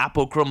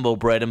 Apple crumble,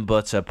 bread and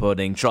butter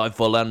pudding,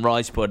 trifle and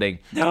rice pudding.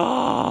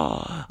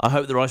 Oh, I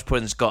hope the rice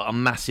pudding's got a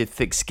massive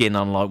thick skin,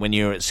 unlike when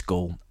you were at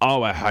school.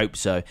 Oh, I hope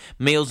so.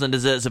 Meals and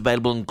desserts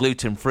available and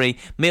gluten-free.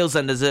 Meals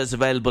and desserts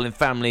available in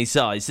family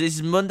size. So this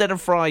is Monday to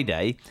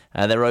Friday.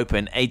 They're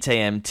open 8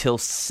 a.m. till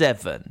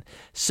 7.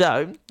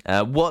 So,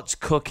 What's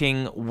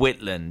Cooking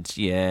Whitland?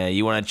 Yeah,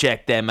 you want to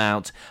check them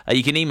out.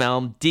 You can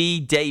email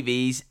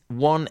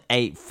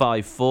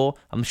ddavies1854.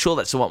 I'm sure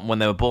that's the one when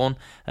they were born.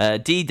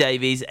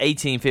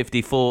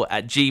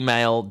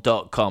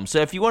 ddavies1854@gmail.com. So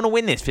if you want to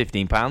win this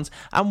 £15,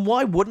 and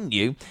why wouldn't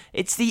you?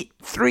 It's the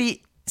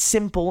 3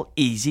 simple,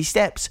 easy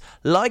steps.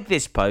 Like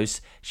this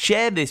post,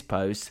 share this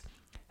post,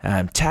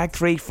 tag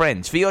 3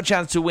 friends for your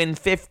chance to win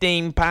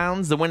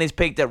 £15. The winner's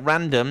picked at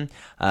random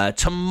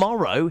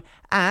tomorrow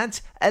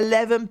at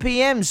 11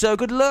 p.m. So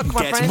good luck,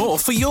 my Get friend. more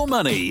for your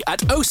money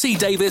at OC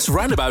Davis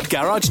Roundabout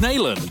Garage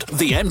Neyland,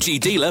 the MG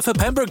dealer for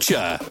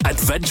Pembrokeshire.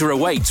 Adventure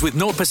awaits with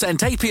 0%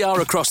 APR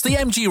across the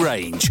MG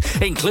range,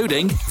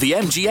 including the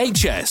MG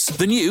HS,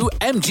 the new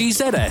MG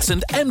ZS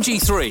and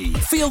MG3.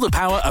 Feel the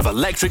power of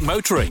electric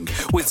motoring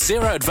with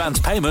zero advance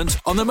payment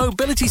on the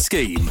mobility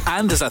scheme.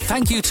 And as a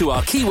thank you to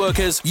our key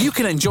workers, you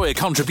can enjoy a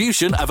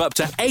contribution of up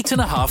to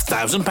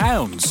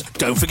 £8,500.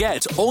 Don't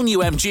forget, all new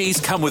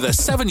MGs come with a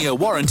 7-year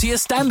warranty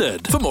as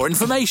standard. For more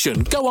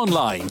information, go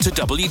online to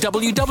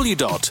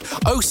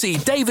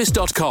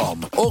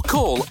www.ocdavis.com or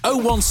call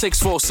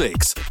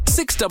 01646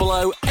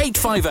 600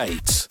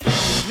 858.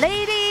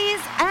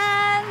 Ladies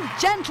and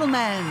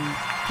gentlemen,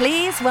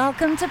 please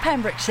welcome to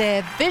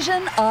Pembrokeshire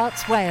Vision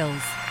Arts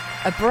Wales,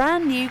 a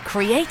brand new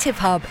creative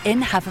hub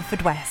in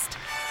Haverfordwest.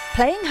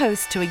 Playing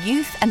host to a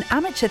youth and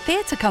amateur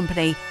theatre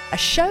company, a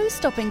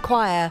show-stopping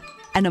choir,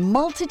 and a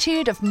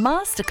multitude of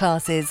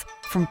masterclasses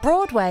from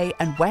Broadway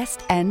and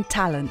West End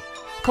talent.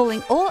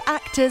 Calling all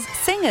actors,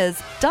 singers,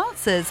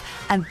 dancers,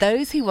 and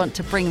those who want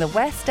to bring the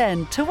West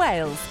End to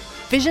Wales.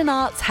 Vision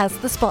Arts has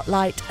the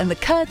spotlight and the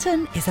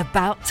curtain is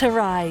about to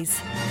rise.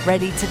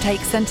 Ready to take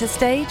centre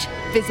stage?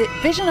 Visit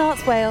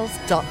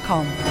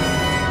visionartswales.com.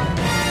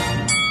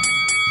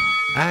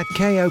 At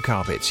KO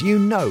Carpets, you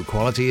know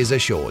quality is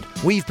assured.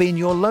 We've been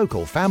your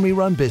local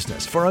family-run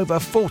business for over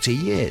 40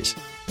 years.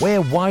 We're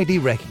widely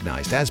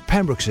recognised as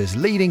Pembrokeshire's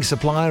leading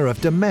supplier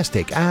of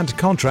domestic and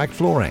contract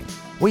flooring.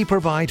 We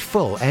provide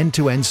full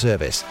end-to-end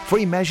service,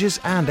 free measures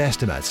and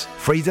estimates,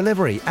 free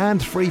delivery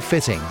and free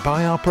fitting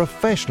by our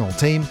professional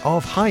team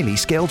of highly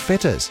skilled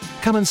fitters.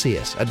 Come and see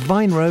us at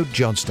Vine Road,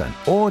 Johnston,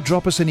 or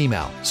drop us an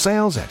email,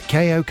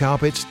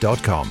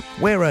 sales@kocarpets.com.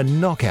 We're a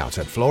knockout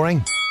at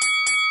flooring.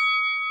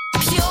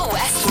 Pure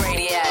West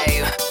Radio.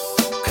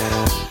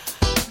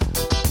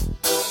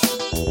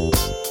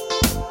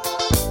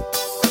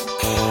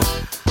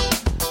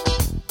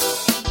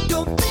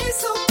 Don't be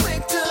so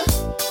quick to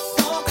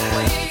walk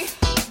away.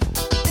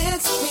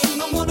 It's me.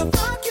 I wanna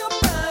rock your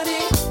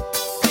body.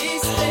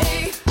 Please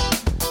stay.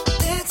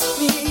 It's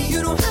me.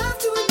 You don't have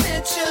to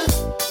admit you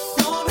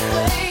want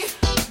away.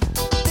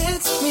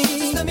 It's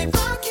me. Let me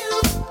rock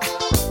you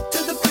to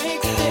the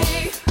break of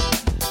day.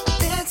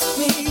 It's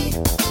me.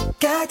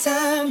 Got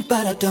time,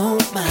 but I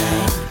don't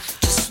mind.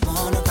 Just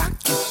wanna rock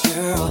you,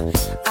 girl.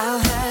 I'll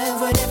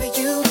have whatever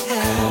you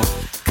have.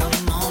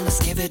 Come on, let's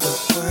give it a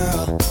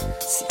whirl.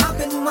 See, I've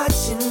been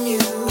watching you,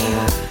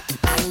 and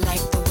I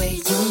like the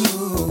way you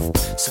move.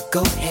 So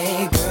go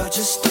ahead, girl,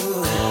 just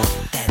do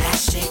that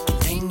ass shaking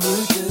thing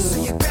you do. So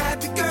you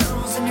grab your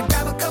girls and you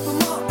grab a couple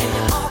more, and you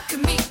all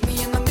can meet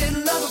me in the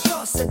middle of the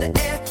floor. So the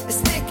air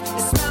is thick,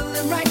 it's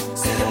smelling right.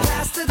 So you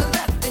pass to the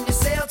left and you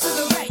sail to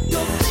the right.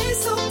 Don't be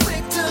so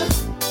quick to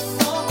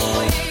walk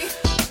away.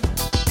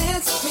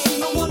 It's me.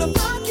 I wanna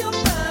rock your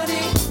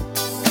body.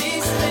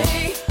 Please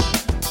stay.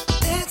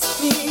 It's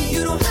me.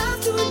 You don't have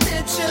to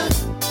admit you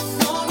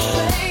want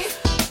away.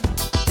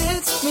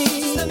 It's me.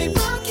 Let me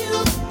rock you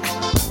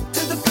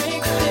to the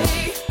break of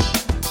day.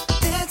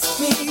 It's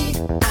me.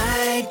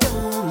 I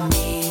don't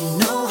need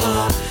no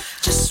heart.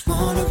 Just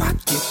wanna rock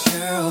you,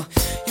 girl.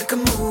 You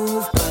can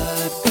move,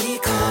 but be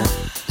calm.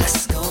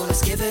 Let's go,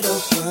 let's give it a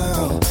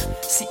whirl.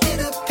 See, it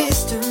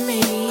appears to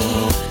me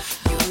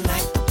you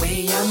like the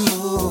way I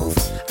move.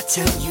 I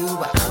tell you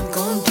what I'm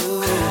gonna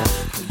do.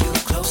 Pull you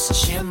close and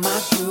share my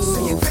groove. So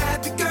you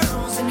grab your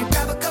girls and you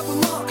grab a couple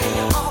more, and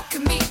you all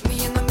can meet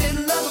me in the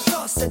middle of the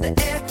floor. So the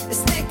air is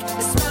thick,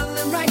 it's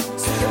smelling right.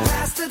 So you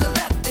pass to the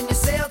left and you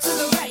sail to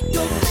the right.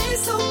 Don't be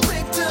so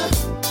quick to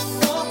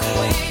walk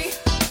away.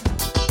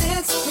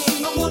 It's me.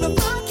 I wanna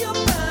rock your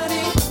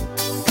body.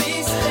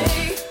 Please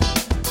stay.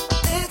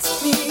 It's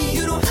me.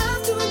 You don't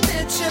have to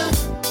admit you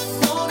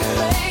want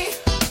away.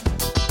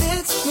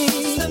 It's me.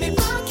 Let me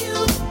rock you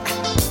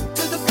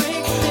to the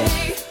break of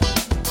day.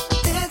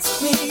 It's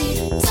me.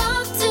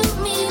 Talk to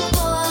me,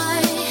 boy.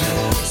 No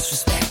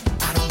disrespect,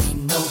 I don't mean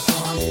no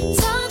harm.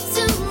 Talk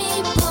to me,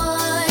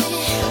 boy.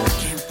 I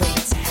can't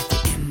wait to have you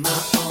in my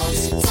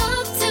arms.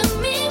 Talk to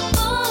me,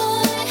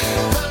 boy.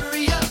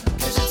 Hurry up,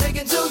 'cause you're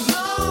taking too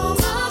long.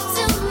 Talk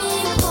to me,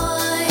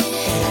 boy.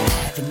 And I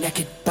have you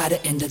naked by the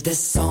end of this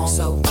song.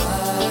 So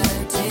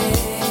what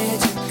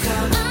did you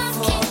come for? I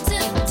came to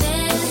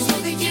dance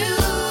with you.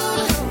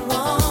 Don't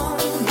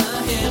wanna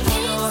hear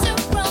more. It's a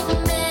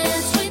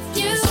romance with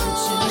you.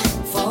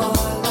 Searching for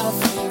love,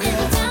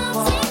 and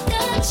I'll take a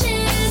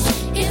chance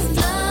if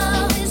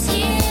love is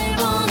here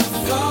on the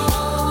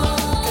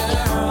floor,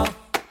 girl.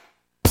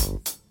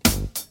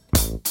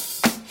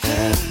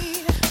 Hey,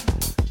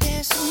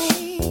 it's me.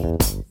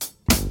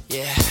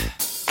 Yeah.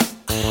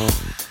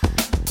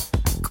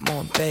 Come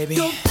on, baby.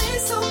 Don't be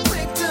so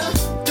quick to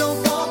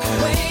don't walk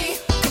away.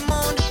 Come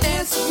on and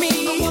dance with me.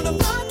 I wanna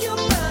rock your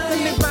body.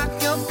 Let me rock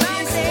your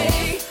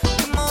body.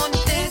 Come on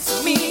and dance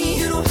with me.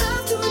 You don't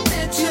have to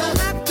admit you. Don't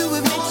have to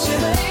admit you.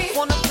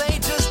 Wanna play,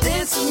 just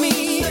dance with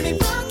me. Let me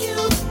rock you.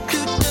 Do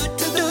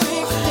the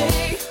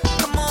day.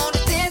 Come on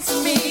and dance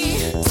with me.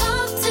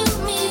 Talk to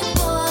me,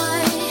 boy.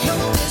 No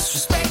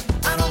disrespect,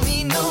 I don't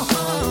mean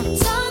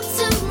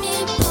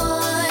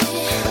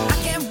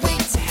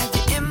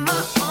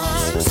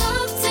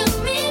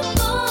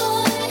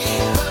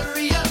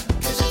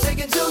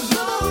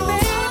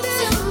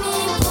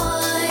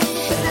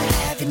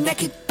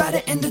it by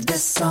the end of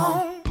this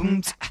song.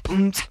 Boom,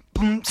 boom, boom,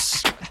 boom,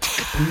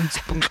 boom,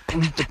 boom, boom,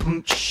 boom, boom,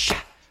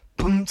 boom,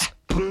 boom,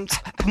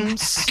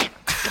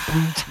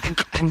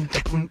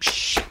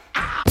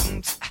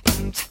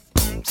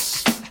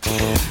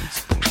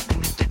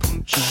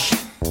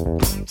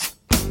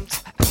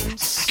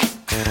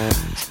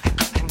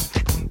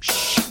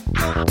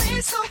 don't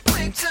be so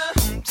quick to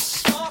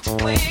walk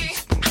away.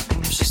 I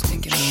was just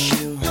thinking of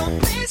you. Don't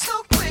be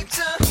so quick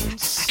to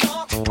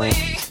walk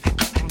away.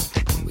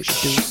 We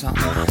could do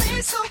something. Don't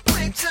be so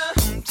quick to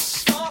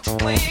walk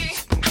away.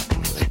 I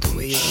like the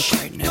way you look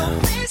right now.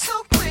 Don't be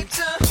so quick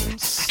to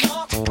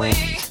walk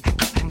away.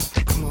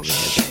 Come over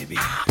here, baby.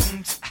 Are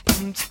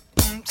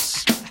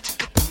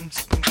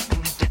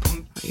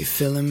you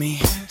feeling me?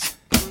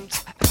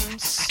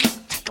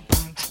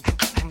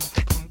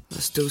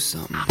 Let's do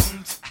something.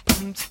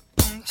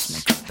 Let's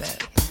make a bet.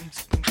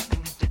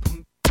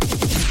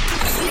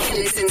 You can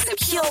listen to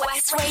Pure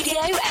West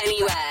Radio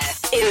anywhere.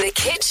 In the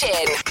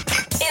kitchen,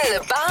 in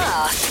the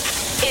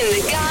bath, in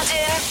the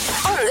garden,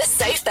 on the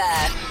sofa,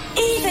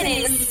 even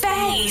in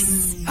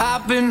space.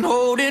 I've been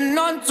holding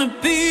on to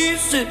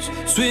pieces,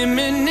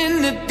 swimming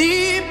in the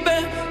deep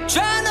end,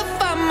 trying to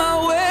find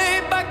my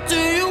way back to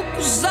you,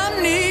 'cause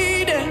I'm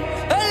needing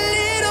a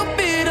little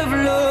bit of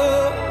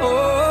love,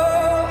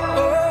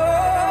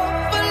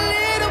 a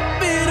little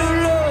bit of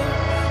love,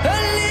 a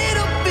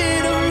little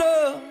bit of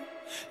love.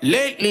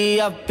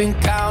 Lately I've been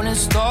counting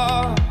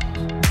stars,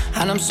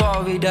 and I'm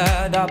sorry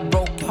that I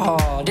broke your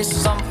heart. It's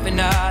something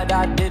that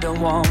I didn't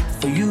want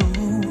for you,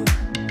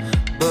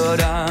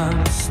 but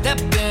I'm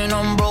stepping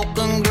on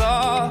broken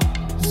glass,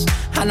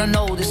 and I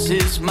know this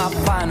is my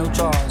final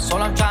choice.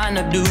 All I'm trying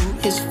to do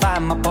is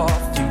find my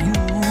path to you.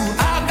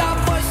 I got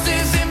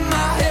voices in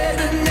my head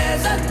and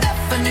there's a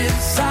definite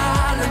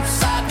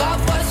silence. I got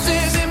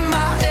voices in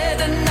my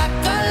head and I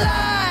can't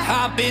lie.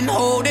 I've been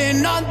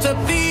holding on to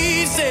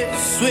pieces,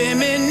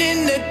 swimming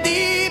in the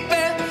deep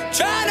end,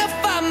 trying to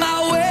find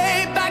my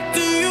way back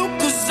to you,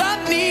 'cause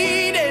I've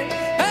needed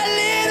a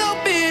little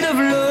bit of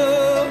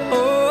love,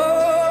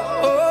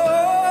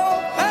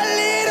 a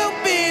little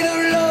bit of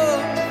love.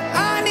 I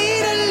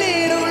need a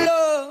little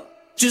love,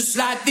 just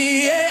like the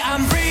air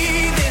I'm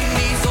breathing.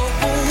 These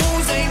open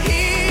wounds ain't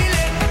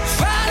healing.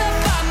 Trying to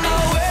find my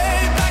way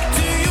back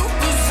to you,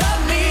 'cause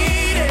I've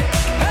needed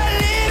a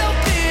little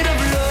bit of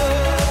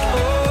love,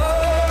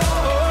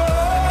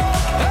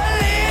 a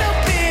little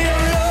bit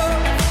of love,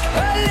 a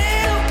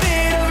little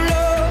bit of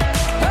love,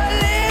 a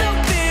little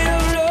bit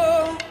of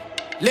love.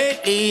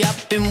 Lately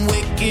I've been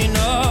waking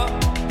up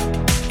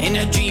in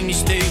a dreamy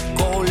state,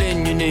 calling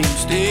your name,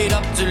 stayed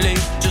up too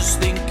late, just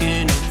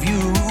thinking of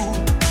you.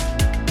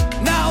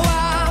 Now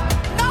I'm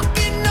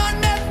knocking on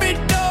every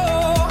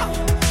door,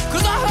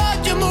 'cause I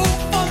heard you move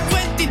from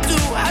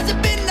 22. Has it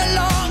been that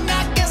long? I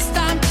guess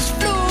time just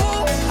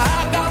flew. I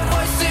got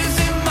voices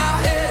in my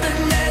head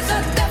and there's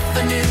a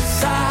definite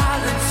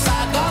silence.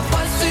 I got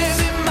voices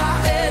in my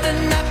head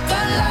and I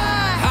can't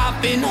lie. I've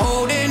been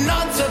holding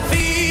on to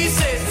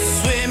pieces,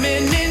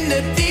 swimming in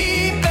the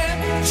deep end,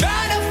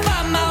 trying to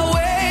find my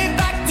way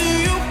back to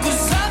you,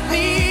 'cause I've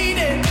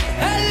needed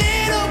a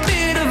little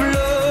bit of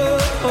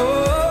love,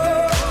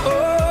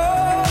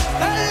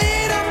 a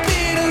little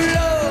bit of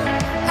love.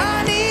 I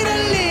need a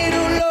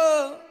little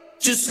love,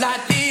 just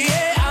like the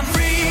air I'm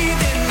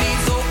breathing.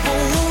 These open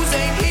wounds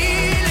ain't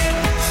healing.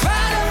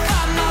 Trying to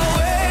find my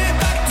way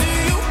back to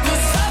you,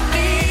 'cause I've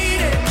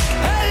needed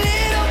a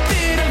little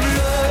bit of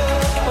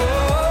love,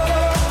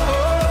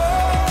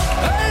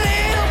 a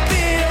little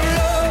bit of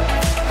love,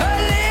 a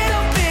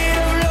little bit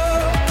of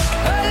love,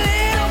 a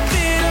little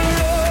bit of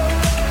love.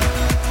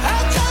 I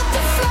tried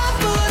to fly,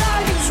 but I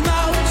used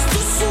my wings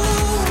too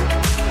soon.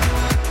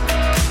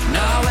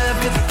 Now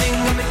everything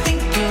got me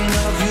thinking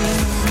of you.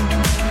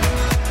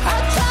 I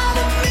tried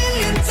a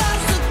million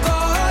times to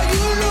call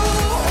you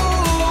loose.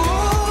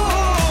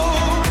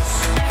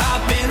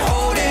 I've been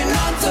holding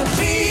on to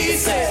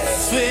pieces,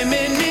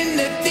 swimming in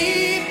the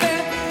deep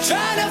end,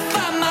 trying to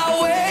find my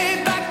way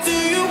back to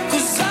you,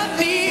 'cause I've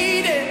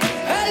needed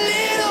a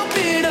little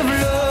bit of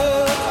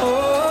love,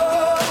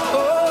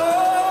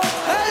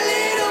 a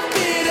little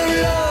bit of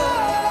love.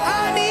 I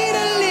need a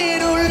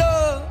little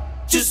love,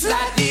 just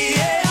like the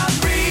air I'm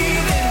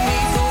breathing.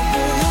 These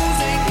open wounds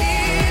ain't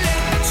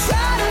healing.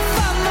 Try to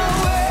find my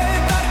way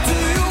back to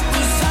you,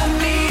 'cause I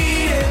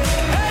needed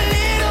a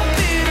little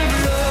bit of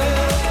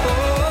love,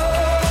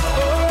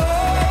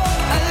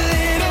 a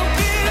little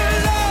bit of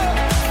love,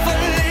 a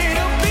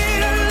little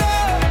bit of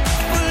love,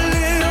 a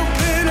little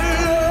bit of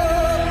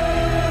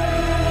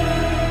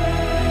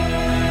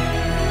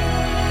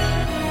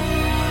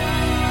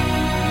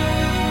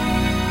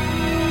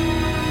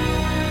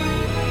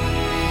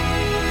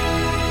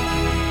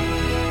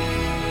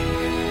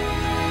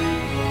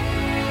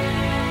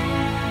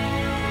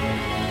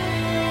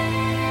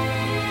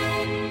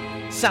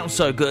Sounds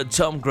so good.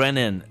 Tom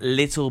Grennan,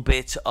 Little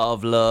Bit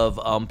of Love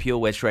on Pure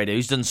West Radio.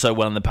 He's done so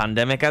well in the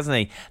pandemic, hasn't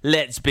he?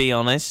 Let's be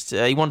honest.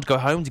 He wanted to go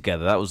home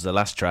together. That was the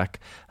last track.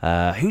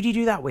 Who do you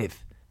do that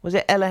with? Was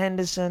it Ella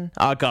Henderson?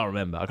 Oh, I can't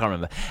remember.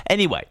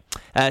 Anyway,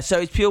 so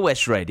it's Pure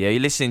West Radio.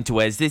 You're listening to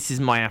Wes. This is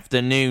my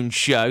afternoon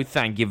show.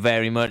 Thank you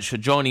very much for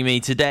joining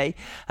me today.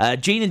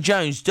 Gina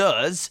Jones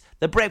does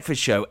The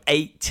Breakfast Show,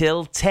 8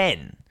 till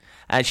 10.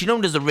 She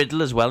normally does a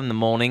riddle as well in the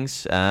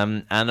mornings.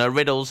 And her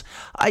riddles,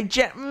 I'd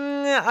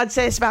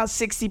say it's about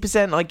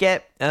 60% I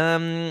get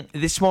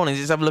this morning.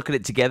 Let's have a look at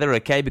it together,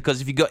 okay?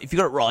 Because if you got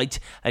it right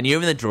and you're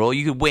in the draw,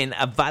 you could win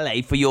a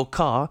valet for your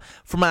car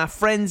from our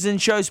friends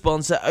and show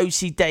sponsor,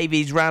 OC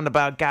Davies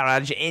Roundabout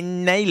Garage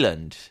in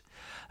Neyland,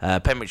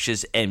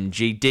 Pembrokeshire's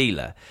MG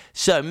dealer.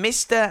 So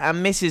Mr.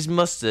 and Mrs.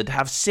 Mustard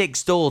have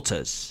 6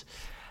 daughters,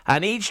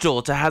 and each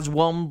daughter has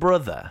 1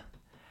 brother.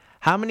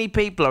 How many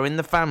people are in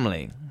the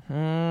family?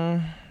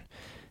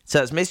 So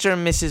that's Mr.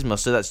 and Mrs.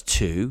 Mustard, that's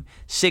 2.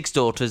 6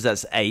 daughters,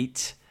 that's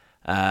 8.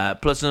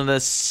 Plus another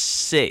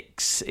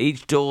 6.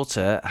 Each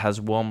daughter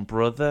has 1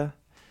 brother.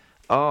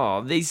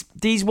 Oh,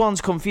 these ones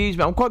confuse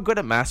me. I'm quite good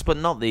at maths, but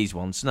not these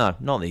ones. No,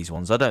 not these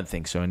ones. I don't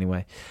think so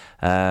anyway.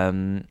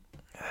 Hang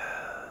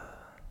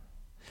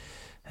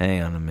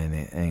on a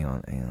minute. Hang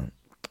on.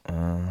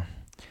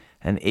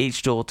 And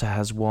each daughter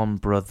has 1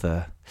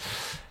 brother.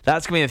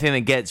 That's going to be the thing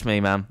that gets me,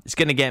 man. It's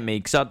going to get me,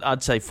 because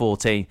I'd say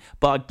 14.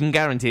 But I can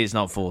guarantee it's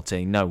not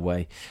 14. No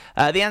way.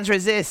 The answer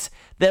is this.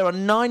 There are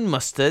 9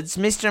 Mustards,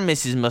 Mr. and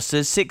Mrs.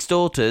 Mustard, 6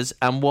 daughters,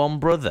 and 1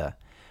 brother.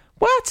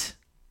 What?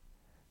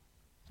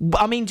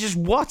 I mean, just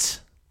what?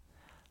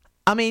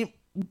 I mean,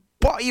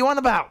 what are you on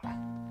about?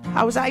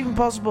 How is that even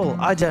possible?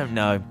 I don't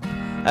know.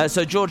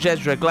 So George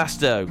Ezra,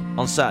 Glasgow,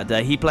 on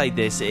Saturday, he played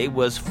this. It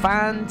was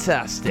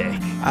fantastic.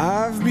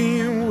 I've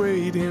been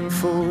waiting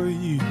for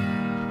you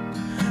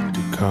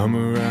to come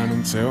around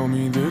and tell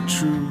me the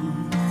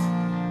truth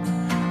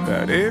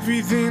about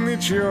everything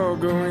that you're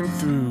going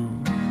through.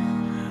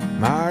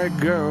 My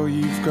girl,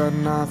 you've got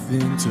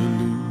nothing to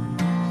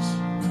lose.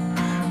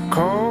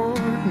 Cold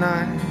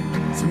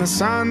nights and the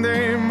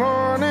Sunday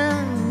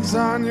mornings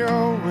on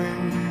your way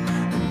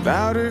and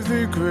out of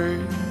the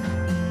grave.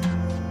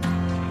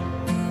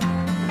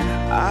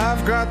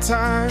 I've got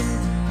time,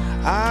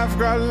 I've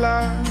got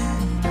love,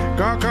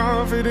 got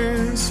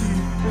confidence, you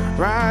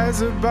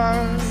rise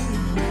above.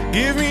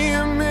 Give me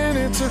a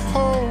minute to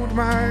hold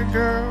my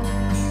girl.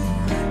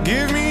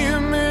 Give me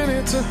a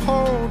minute to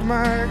hold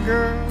my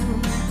girl.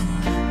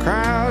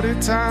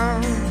 Crowded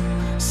town,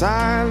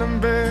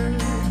 silent bed,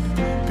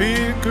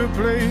 pick a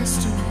place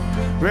to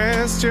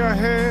rest your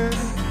head.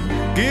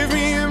 Give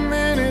me a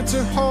minute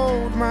to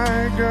hold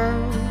my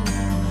girl.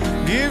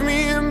 Give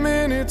me a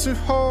minute to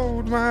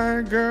hold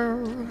my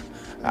girl.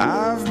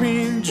 I've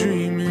been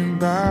dreaming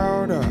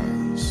about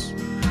us,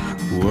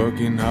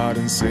 working hard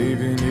and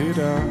saving it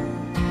up.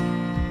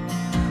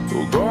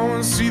 We'll go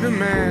and see the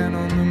man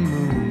on the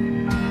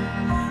moon.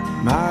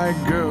 My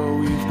girl,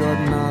 we've got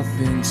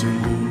nothing to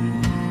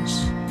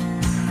lose.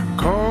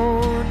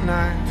 Cold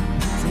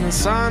nights and the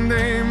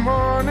Sunday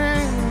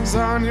mornings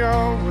on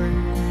your way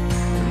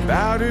and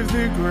out of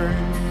the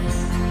grave.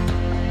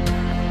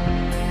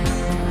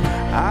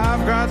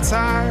 I've got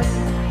time,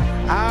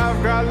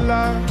 I've got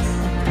love,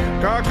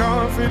 got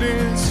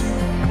confidence,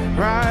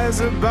 rise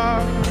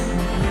above.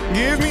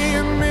 Give me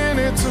a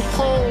minute to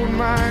hold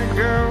my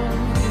girl.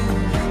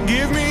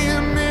 Give me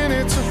a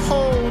minute to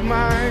hold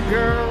my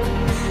girl.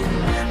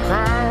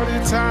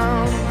 Crowded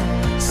town,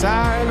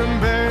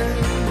 silent bed,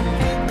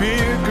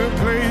 pick a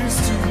place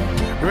to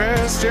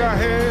rest your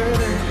head.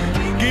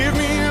 Give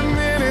me a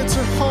minute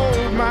to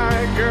hold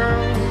my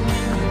girl.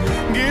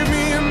 Give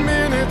me a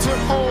minute to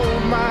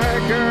hold my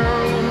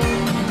girl.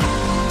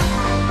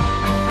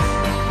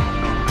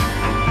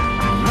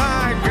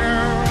 My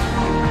girl,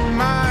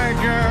 my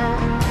girl.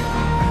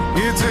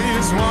 It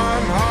takes 1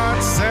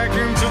 hot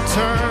second to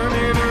turn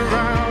it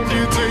around.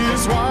 It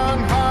takes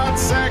 1 hot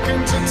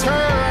second to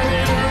turn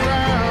it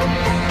around.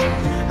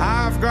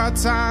 I've got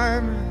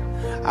time,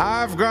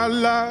 I've got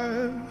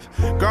love,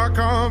 got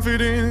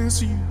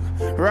confidence, you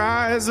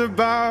rise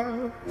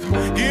above.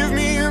 Give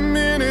me a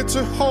minute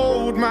to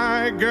hold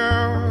my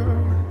girl.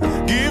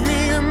 Give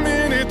me a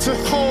minute to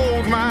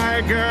hold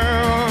my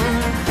girl.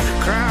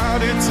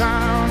 Crowded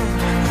town,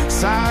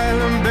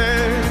 silent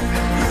bed,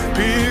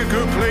 pick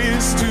a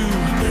place to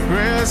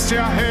rest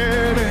your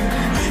head.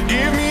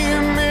 Give me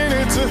a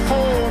minute to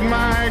hold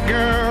my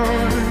girl.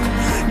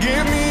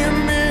 Give me a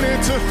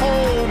minute to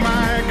hold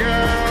my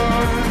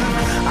girl.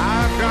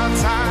 I've got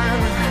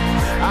time,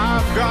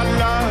 I've got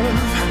love,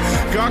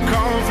 got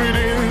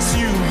confidence,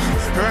 you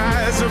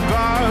rise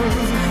above.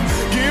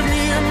 Give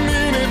me a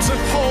minute to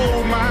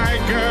hold my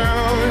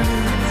girl.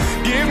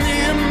 Give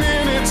me a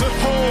minute to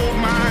hold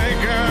my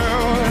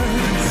girl.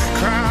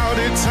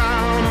 Crowded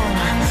town,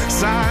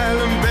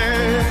 silent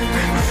bed,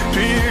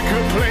 pick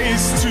a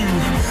place to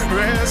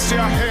rest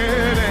your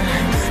head.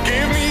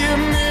 Give me a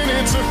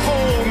minute to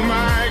hold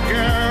my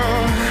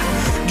girl.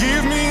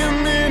 Give me a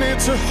minute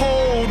to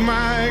hold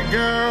my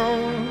girl.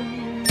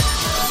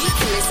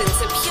 Listen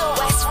to Pure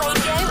West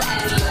Radio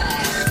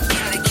anywhere.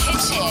 In the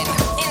kitchen,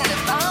 in the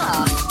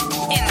bar,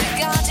 in the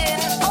garden,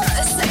 on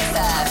the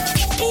sofa,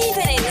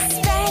 even in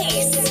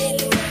space.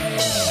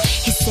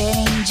 He said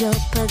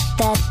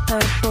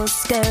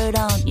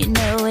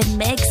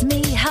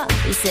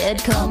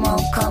said, come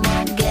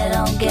on, get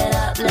on, get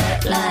up,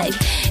 look like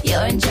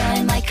you're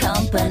enjoying my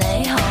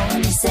company.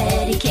 Holland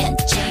said he can't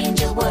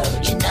change a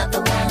word, you're not the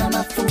one of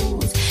my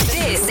fools.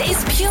 This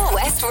is Pure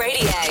West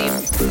Radio.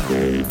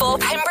 For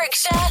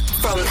Pembrokeshire,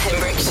 from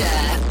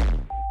Pembrokeshire.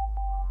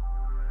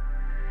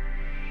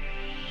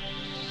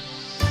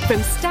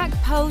 From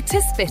Stackpole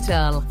to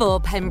Spittal, for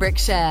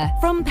Pembrokeshire.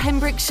 From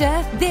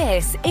Pembrokeshire,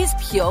 this is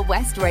Pure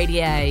West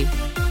Radio.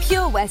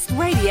 Pure West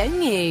Radio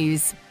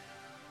News.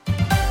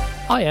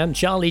 I am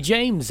Charlie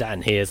James,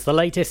 and here's the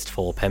latest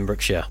for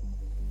Pembrokeshire.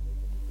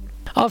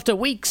 After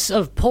weeks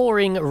of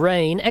pouring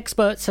rain,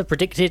 experts have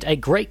predicted a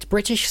Great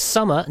British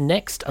summer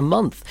next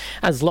month.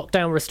 As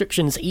lockdown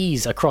restrictions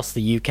ease across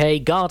the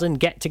UK, garden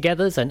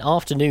get-togethers and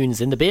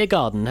afternoons in the beer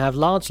garden have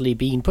largely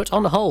been put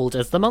on hold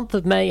as the month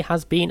of May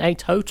has been a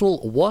total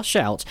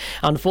washout.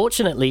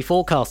 Unfortunately,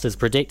 forecasters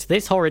predict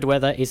this horrid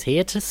weather is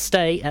here to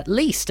stay at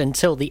least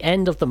until the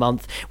end of the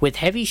month, with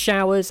heavy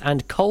showers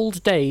and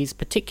cold days,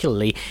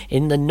 particularly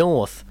in the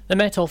north. The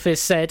Met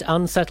Office said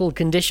unsettled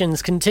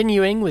conditions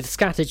continuing, with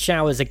scattered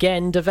showers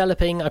again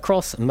developing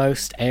across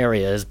most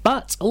areas.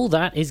 But all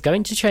that is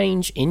going to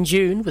change in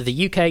June, with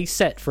the UK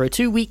set for a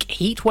 2-week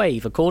heat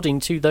wave, according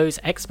to those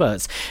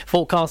experts.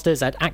 Forecasters at